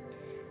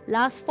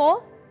 Last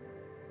 4,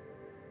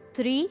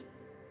 3,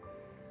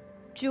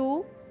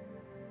 2,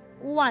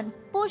 1.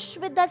 Push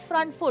with that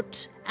front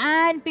foot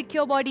and pick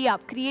your body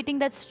up, creating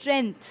that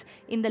strength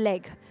in the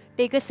leg.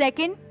 Take a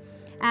second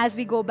as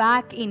we go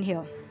back in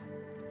here.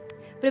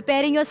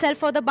 Preparing yourself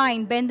for the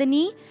bind. Bend the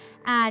knee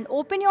and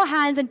open your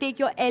hands and take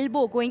your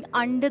elbow going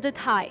under the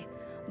thigh.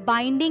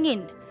 Binding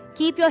in.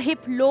 Keep your hip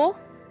low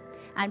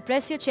and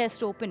press your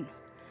chest open.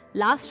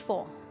 Last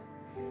 4,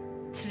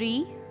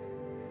 3,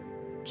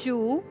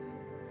 2,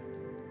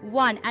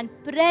 1. And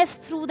press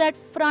through that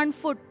front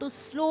foot to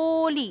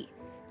slowly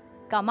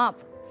come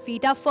up.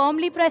 Feet are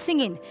firmly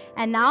pressing in.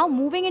 And now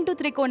moving into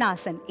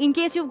Trikonasana. In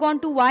case you've gone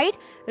too wide,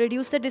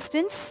 reduce the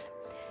distance.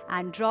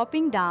 And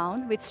dropping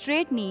down with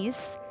straight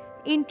knees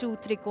into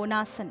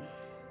Trikonasana.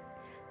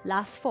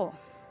 Last 4,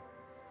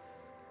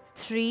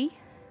 3,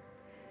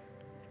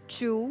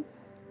 2,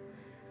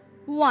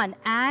 1.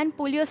 And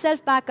pull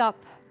yourself back up.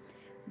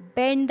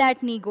 Bend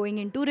that knee going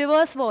into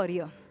reverse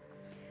warrior.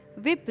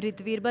 Viprit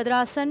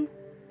Virabhadrasana.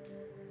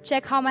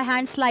 Check how my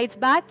hand slides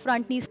back.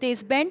 Front knee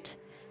stays bent.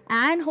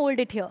 And hold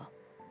it here.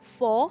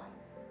 4,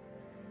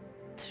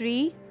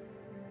 3,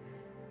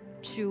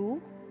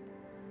 2,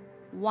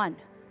 1.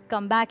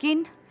 Come back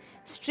in.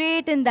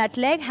 Straighten that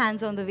leg,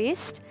 hands on the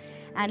waist.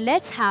 And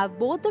let's have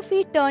both the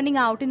feet turning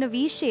out in a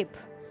V shape.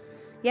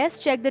 Yes,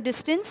 check the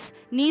distance.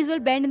 Knees will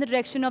bend in the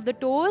direction of the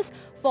toes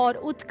for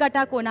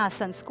Utkata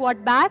Konasana.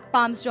 Squat back,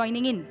 palms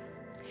joining in.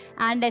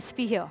 And let's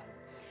be here.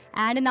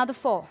 And another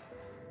 4,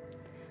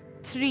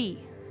 3,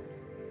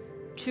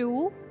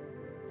 2,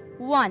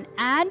 1.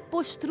 And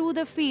push through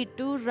the feet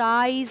to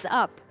rise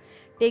up.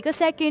 Take a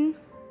second.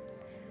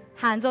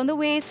 Hands on the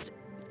waist.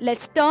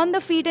 Let's turn the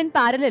feet in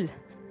parallel.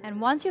 And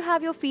once you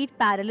have your feet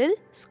parallel,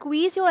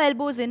 squeeze your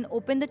elbows in,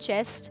 open the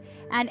chest,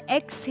 and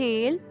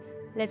exhale.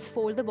 Let's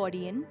fold the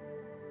body in.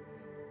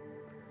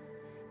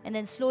 And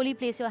then slowly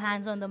place your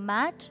hands on the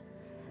mat.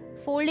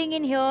 Folding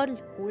in here,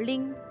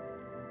 holding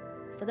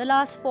for the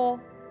last 4,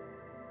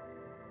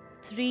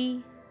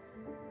 3,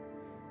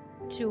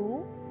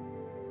 2,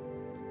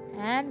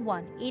 and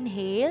 1.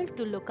 Inhale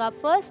to look up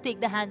first.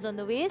 Take the hands on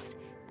the waist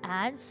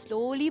and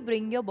slowly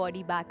bring your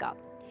body back up.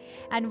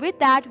 And with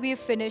that, we've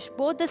finished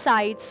both the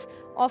sides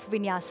of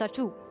Vinyasa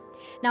 2.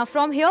 Now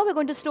from here, we're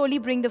going to slowly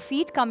bring the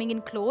feet coming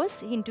in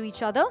close into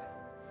each other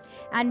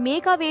and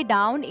make our way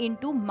down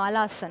into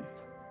Malasana.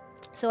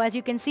 So as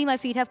you can see, my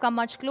feet have come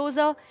much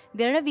closer.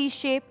 They're in a V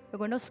shape. We're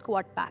going to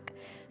squat back.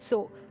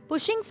 So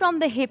pushing from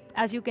the hip,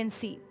 as you can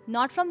see,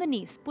 not from the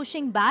knees.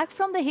 Pushing back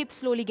from the hip,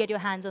 slowly get your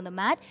hands on the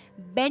mat,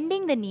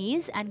 bending the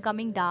knees and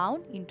coming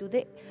down into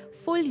the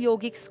full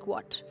yogic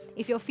squat.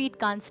 If your feet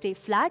can't stay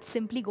flat,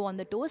 simply go on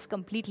the toes,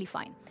 completely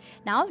fine.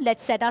 Now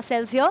let's set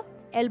ourselves here.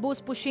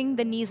 Elbows pushing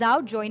the knees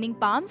out, joining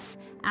palms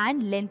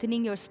and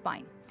lengthening your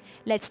spine.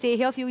 Let's stay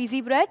here, a few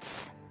easy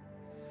breaths.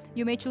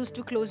 You may choose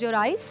to close your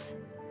eyes.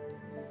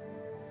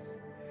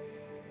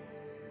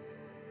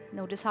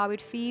 Notice how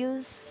it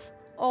feels,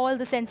 all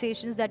the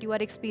sensations that you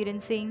are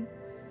experiencing.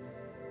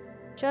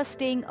 Just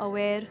staying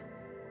aware,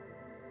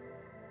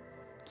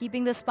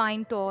 keeping the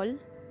spine tall.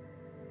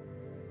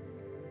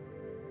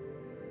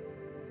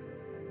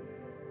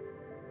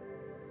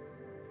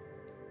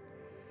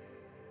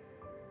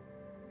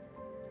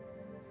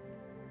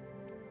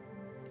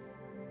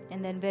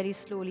 And then very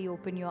slowly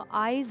open your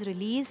eyes,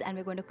 release, and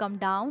we're going to come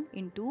down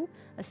into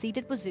a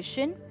seated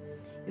position.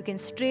 You can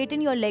straighten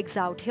your legs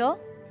out here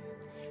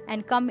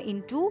and come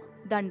into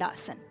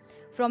Dandasana.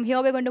 From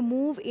here, we're going to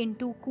move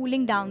into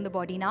cooling down the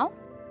body now.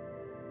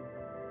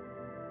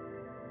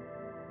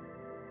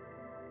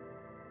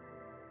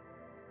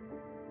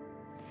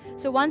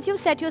 So once you've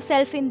set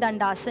yourself in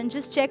Dandasana,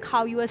 just check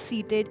how you are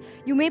seated.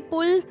 You may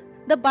pull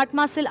the butt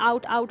muscle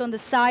out on the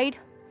side.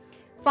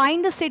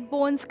 Find the sit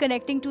bones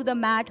connecting to the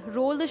mat,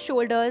 roll the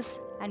shoulders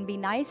and be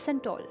nice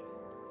and tall.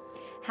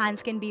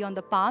 Hands can be on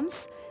the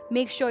palms.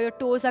 Make sure your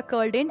toes are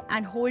curled in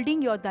and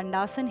holding your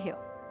Dandasana here.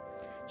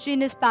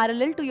 Chin is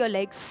parallel to your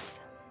legs.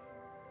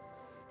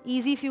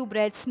 Easy few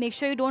breaths. Make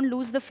sure you don't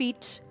lose the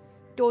feet.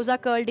 Toes are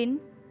curled in.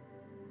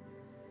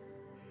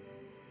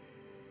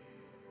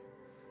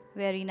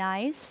 Very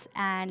nice.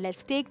 And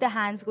let's take the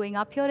hands going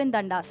up here in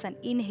Dandasana.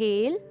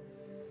 Inhale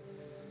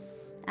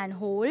and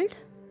hold.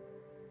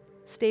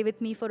 Stay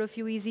with me for a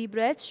few easy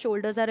breaths.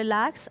 Shoulders are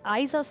relaxed.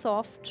 Eyes are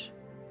soft.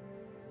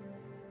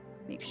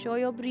 Make sure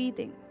you're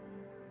breathing.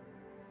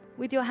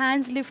 With your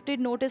hands lifted,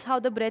 notice how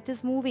the breath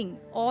is moving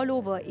all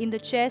over in the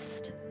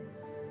chest,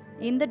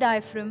 in the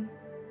diaphragm.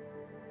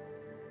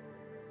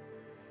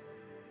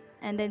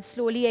 And then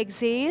slowly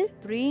exhale.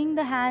 Bring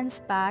the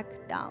hands back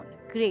down.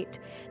 Great.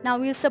 Now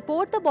we'll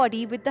support the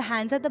body with the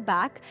hands at the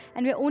back,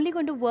 and we're only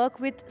going to work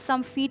with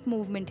some feet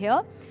movement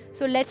here.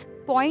 So let's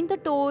point the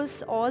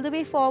toes all the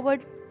way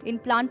forward in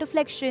plantar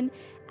flexion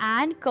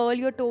and curl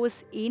your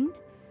toes in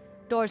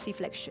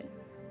dorsiflexion.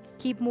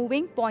 Keep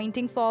moving,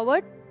 pointing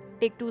forward.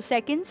 Take 2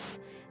 seconds,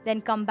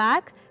 then come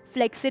back,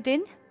 flex it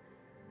in,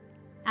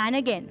 and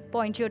again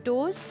point your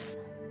toes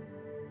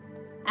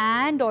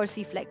and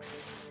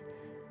dorsiflex.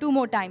 2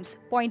 more times,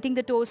 pointing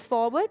the toes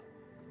forward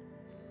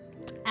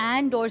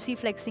and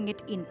dorsiflexing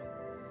it in.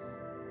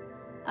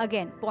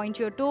 Again, point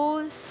your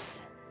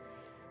toes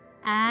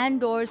and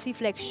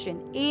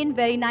dorsiflexion in.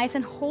 Very nice.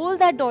 And hold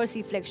that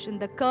dorsiflexion,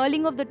 the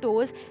curling of the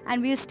toes,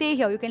 and we'll stay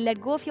here. You can let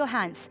go of your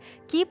hands.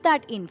 Keep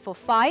that in for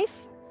 5,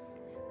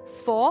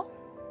 4,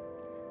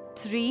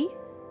 3,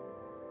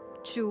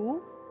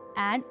 2,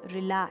 and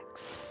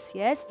relax.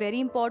 Yes, very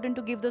important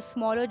to give the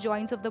smaller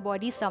joints of the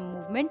body some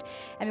movement.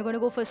 And we're going to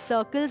go for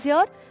circles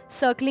here,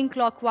 circling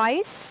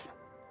clockwise.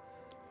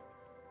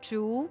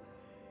 2,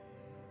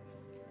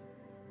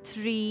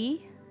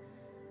 3,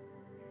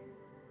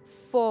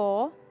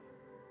 4,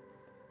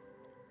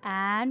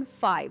 and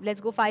 5.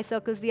 Let's go 5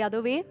 circles the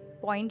other way.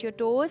 Point your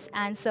toes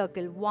and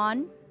circle.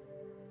 1,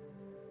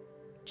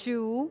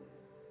 2,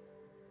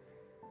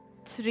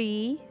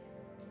 3,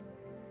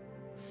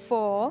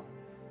 4,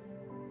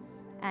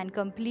 and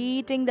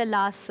completing the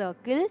last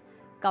circle,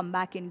 come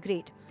back in.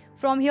 Great.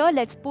 From here,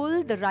 let's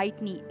pull the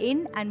right knee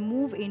in and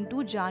move into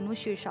Janu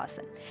Shirshasana.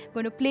 I'm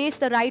going to place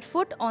the right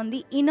foot on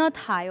the inner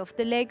thigh of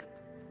the leg,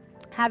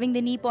 having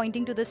the knee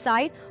pointing to the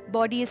side,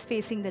 body is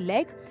facing the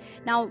leg.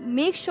 Now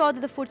make sure that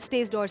the foot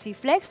stays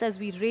dorsiflexed as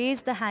we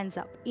raise the hands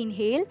up.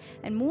 Inhale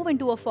and move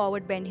into a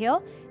forward bend here.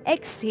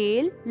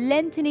 Exhale,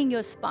 lengthening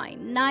your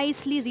spine,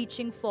 nicely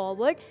reaching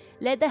forward.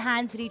 Let the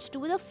hands reach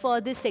to the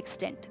furthest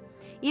extent.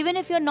 Even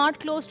if you're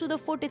not close to the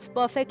foot, it's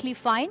perfectly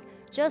fine.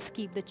 Just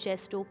keep the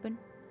chest open.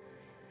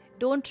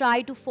 Don't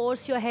try to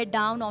force your head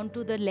down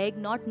onto the leg,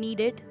 not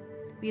needed.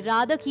 We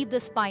rather keep the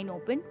spine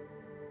open.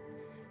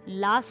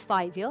 Last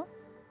 5 here.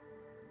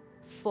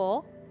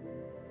 4,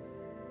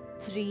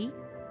 3,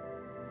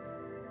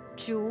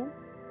 2,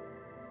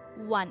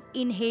 1.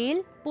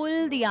 Inhale,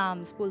 pull the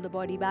arms, pull the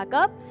body back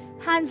up,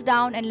 hands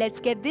down, and let's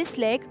get this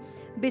leg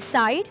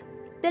beside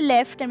the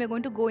left, and we're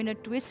going to go in a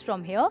twist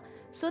from here.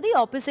 So the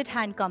opposite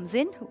hand comes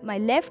in, my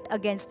left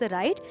against the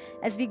right,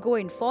 as we go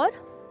in for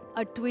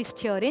a twist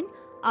here in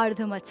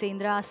Ardha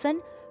Matsyendrasana,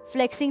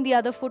 flexing the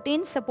other foot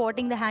in,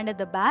 supporting the hand at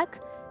the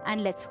back,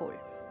 and let's hold.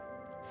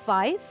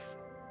 5,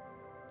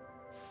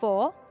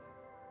 4,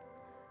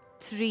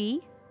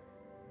 3,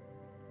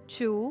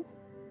 2,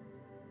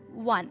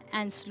 1,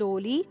 and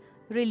slowly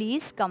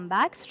release, come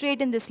back,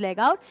 straighten this leg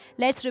out.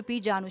 Let's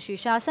repeat Janu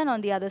Shirshasana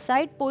on the other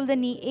side. Pull the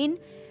knee in,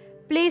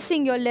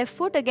 placing your left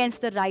foot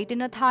against the right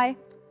inner thigh,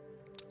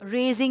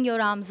 raising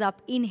your arms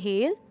up.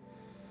 Inhale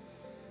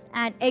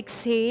and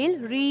exhale,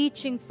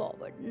 reaching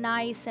forward,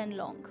 nice and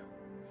long.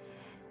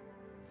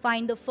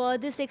 Find the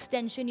furthest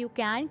extension you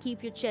can.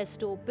 Keep your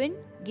chest open,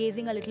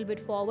 gazing a little bit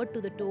forward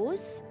to the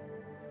toes,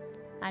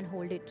 and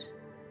hold it.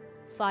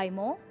 5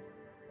 more.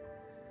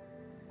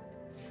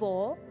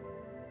 4,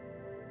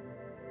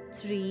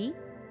 3,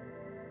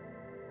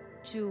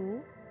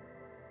 2,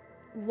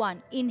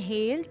 1.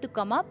 Inhale to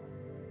come up.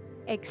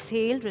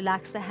 Exhale,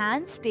 relax the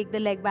hands, take the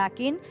leg back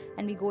in,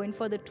 and we go in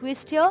for the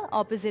twist here.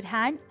 Opposite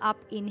hand up,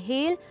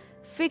 inhale,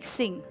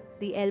 fixing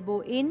the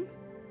elbow in,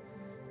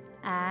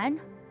 and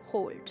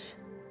hold.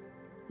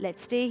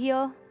 Let's stay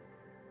here.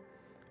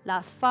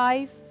 Last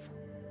 5,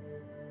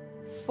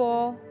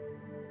 4,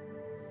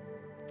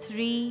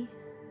 3,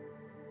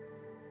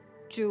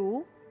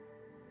 2,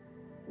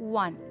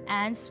 1,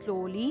 and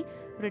slowly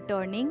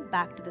returning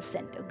back to the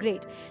center.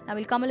 Great. Now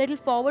we'll come a little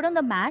forward on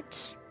the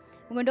mat.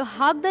 We're going to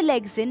hug the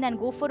legs in and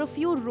go for a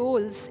few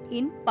rolls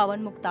in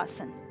Pavan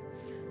Muktasana.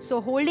 So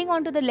holding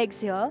on to the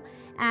legs here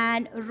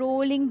and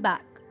rolling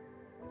back.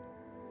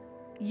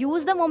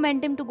 Use the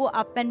momentum to go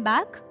up and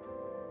back.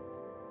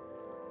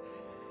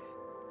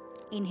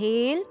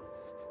 Inhale.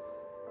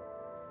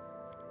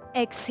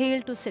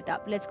 Exhale to sit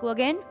up. Let's go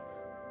again.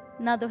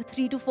 Another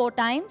 3 to 4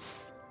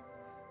 times.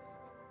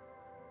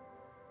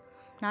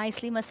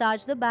 Nicely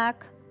massage the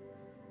back.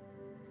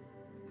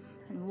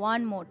 And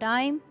one more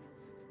time.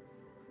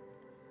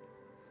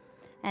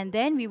 And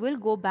then we will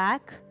go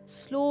back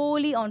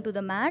slowly onto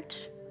the mat,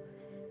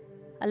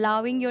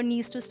 allowing your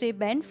knees to stay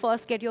bent.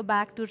 First, get your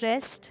back to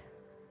rest.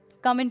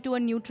 Come into a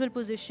neutral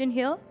position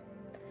here.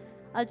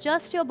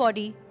 Adjust your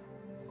body.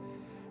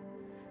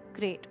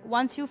 Great.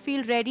 Once you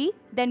feel ready,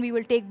 then we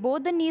will take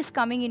both the knees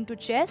coming into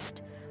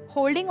chest,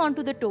 holding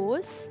onto the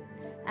toes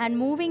and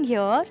moving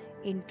here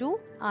into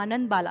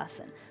Anand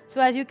Balasana. So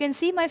as you can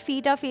see, my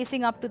feet are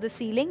facing up to the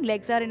ceiling,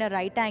 legs are in a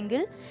right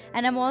angle,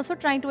 and I'm also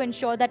trying to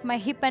ensure that my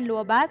hip and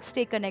lower back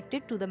stay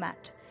connected to the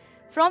mat.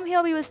 From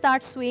here, we will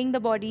start swaying the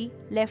body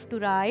left to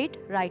right,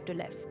 right to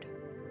left.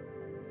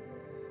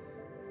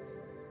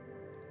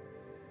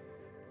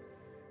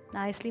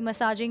 Nicely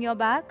massaging your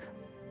back.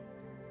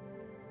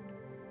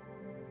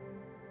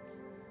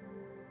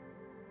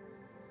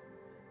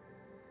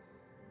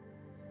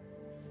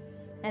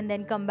 And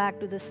then come back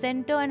to the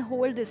center and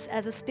hold this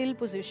as a still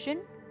position.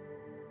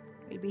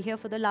 We'll be here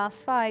for the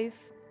last 5.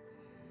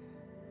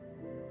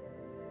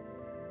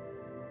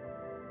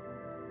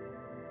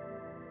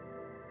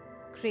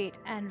 Great.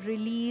 And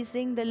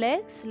releasing the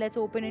legs. Let's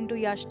open into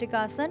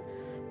Yastikasana.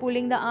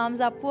 Pulling the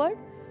arms upward.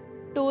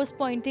 Toes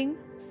pointing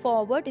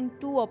forward in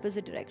 2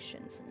 opposite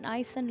directions.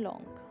 Nice and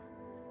long.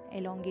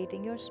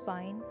 Elongating your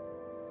spine.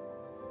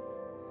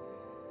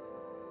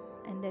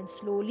 And then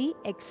slowly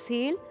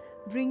exhale.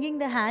 Bringing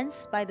the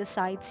hands by the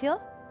sides here.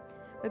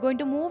 We're going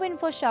to move in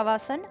for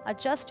Shavasana.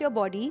 Adjust your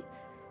body.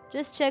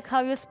 Just check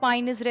how your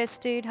spine is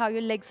rested, how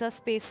your legs are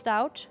spaced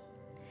out.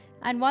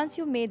 And once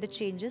you've made the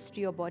changes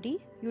to your body,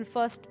 you'll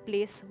first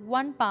place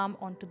one palm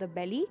onto the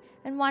belly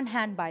and one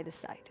hand by the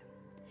side.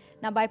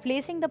 Now by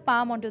placing the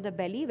palm onto the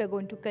belly, we're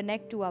going to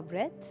connect to our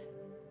breath.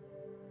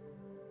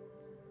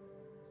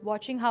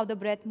 Watching how the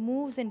breath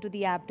moves into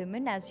the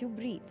abdomen as you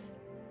breathe.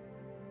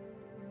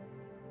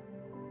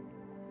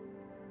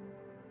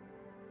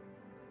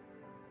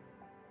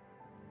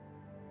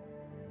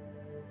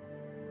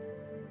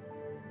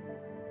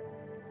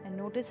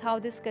 Notice how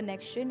this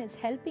connection is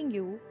helping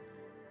you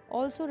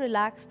also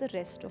relax the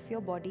rest of your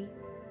body.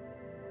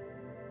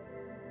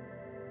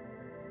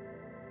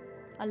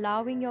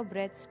 Allowing your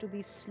breaths to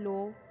be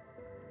slow,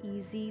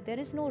 easy. There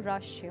is no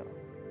rush here.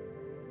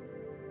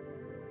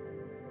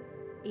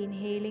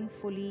 Inhaling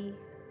fully,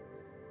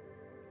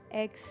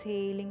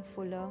 exhaling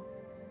fuller.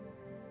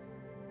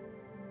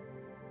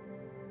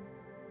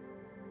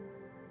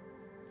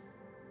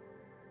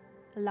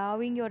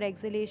 Allowing your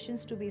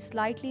exhalations to be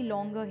slightly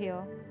longer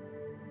here.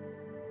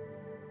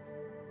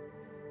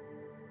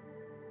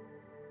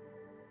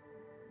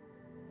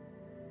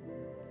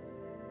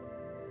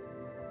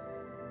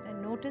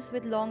 Notice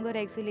with longer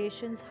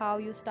exhalations how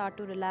you start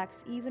to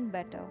relax even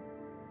better.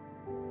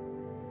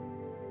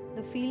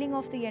 The feeling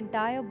of the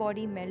entire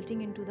body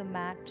melting into the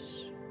mat,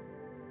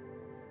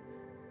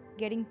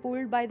 getting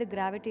pulled by the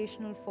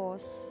gravitational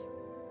force,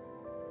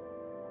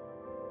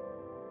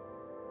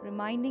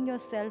 reminding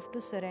yourself to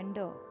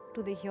surrender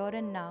to the here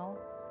and now,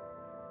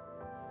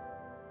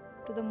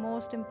 to the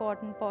most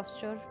important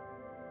posture,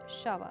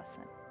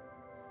 Shavasana.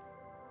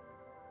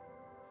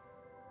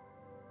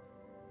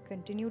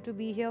 Continue to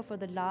be here for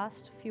the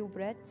last few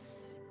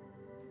breaths.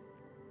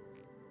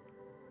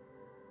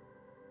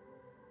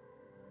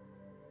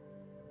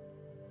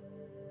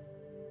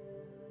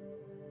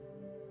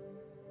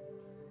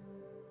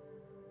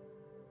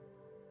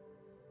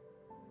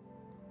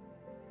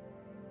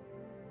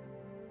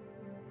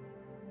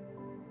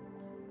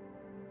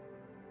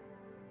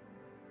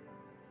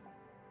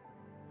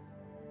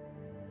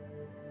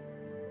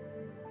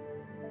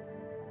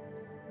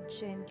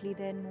 Gently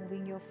then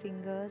moving your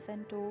fingers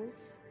and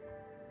toes.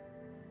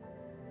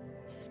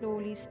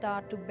 Slowly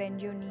start to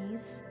bend your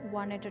knees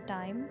one at a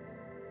time.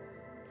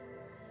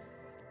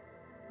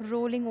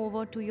 Rolling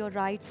over to your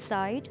right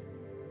side.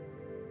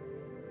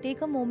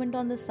 Take a moment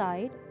on the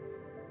side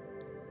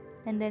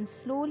and then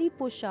slowly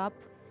push up.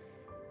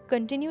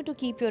 Continue to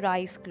keep your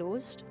eyes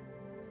closed.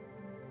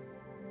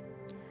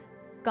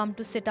 Come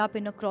to sit up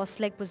in a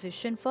cross-leg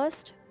position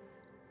first.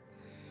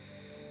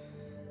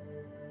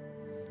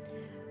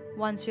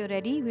 Once you're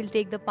ready, we'll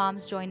take the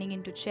palms joining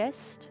into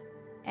chest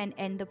and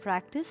end the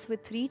practice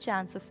with 3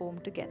 chants of Om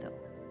together.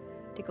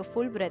 Take a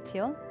full breath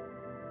here.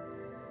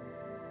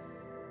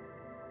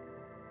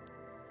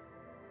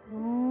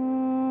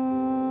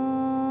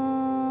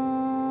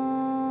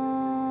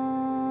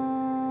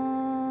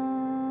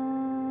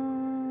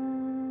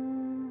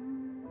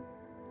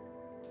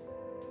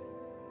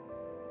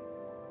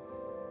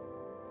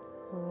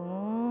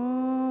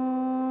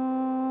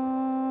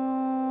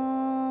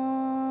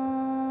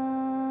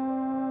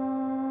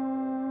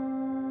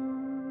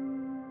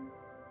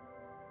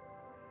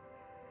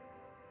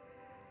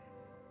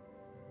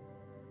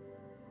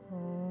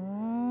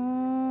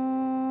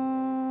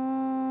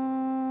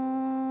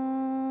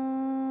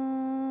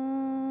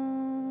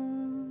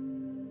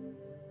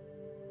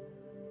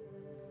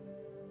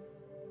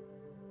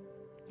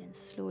 And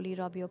slowly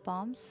rub your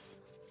palms,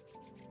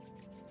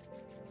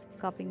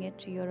 cupping it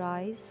to your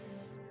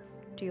eyes,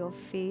 to your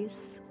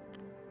face.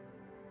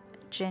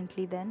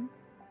 Gently then,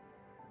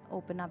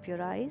 open up your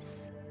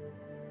eyes.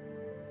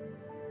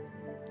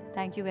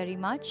 Thank you very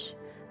much.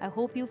 I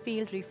hope you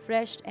feel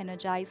refreshed,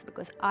 energized,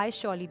 because I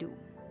surely do.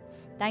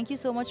 Thank you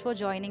so much for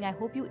joining. I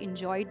hope you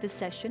enjoyed this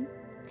session.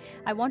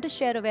 I want to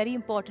share a very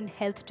important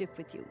health tip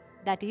with you.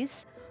 That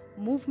is,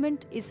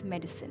 movement is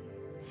medicine.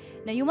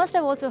 Now, you must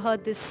have also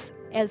heard this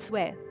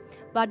elsewhere,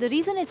 but the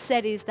reason it's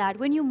said is that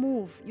when you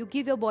move, you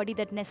give your body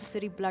that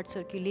necessary blood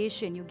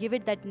circulation, you give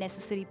it that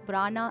necessary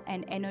prana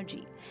and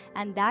energy,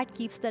 and that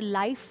keeps the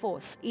life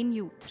force in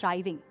you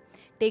thriving.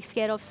 Takes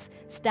care of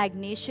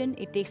stagnation,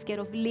 it takes care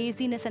of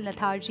laziness and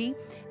lethargy,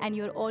 and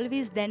you're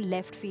always then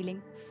left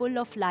feeling full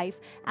of life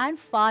and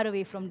far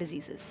away from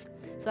diseases.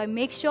 So I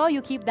make sure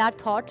you keep that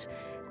thought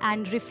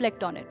and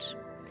reflect on it.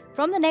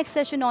 From the next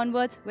session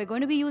onwards, we're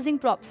going to be using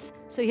props.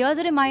 So here's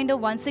a reminder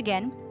once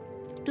again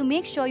to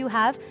make sure you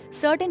have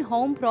certain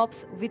home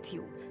props with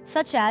you,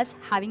 such as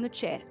having a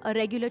chair. A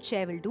regular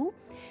chair will do.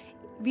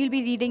 We'll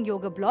be reading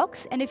yoga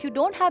blocks, and if you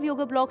don't have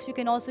yoga blocks, you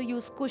can also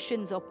use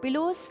cushions or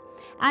pillows,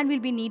 and we'll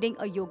be needing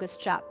a yoga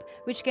strap,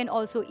 which can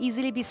also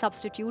easily be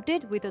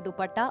substituted with a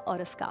dupatta or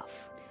a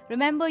scarf.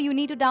 Remember, you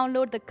need to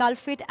download the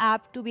Culfit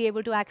app to be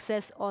able to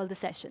access all the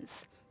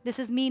sessions. This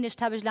is me,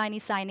 Nishtha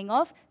Bijlani, signing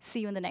off.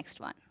 See you in the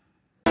next one.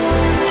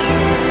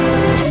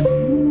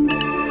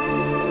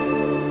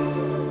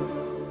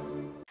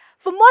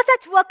 For more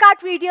such workout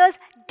videos,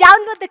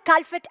 download the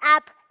Culfit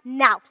app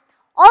now.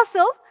 Also,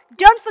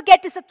 don't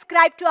forget to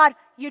subscribe to our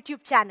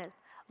YouTube channel.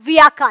 We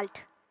are Cult.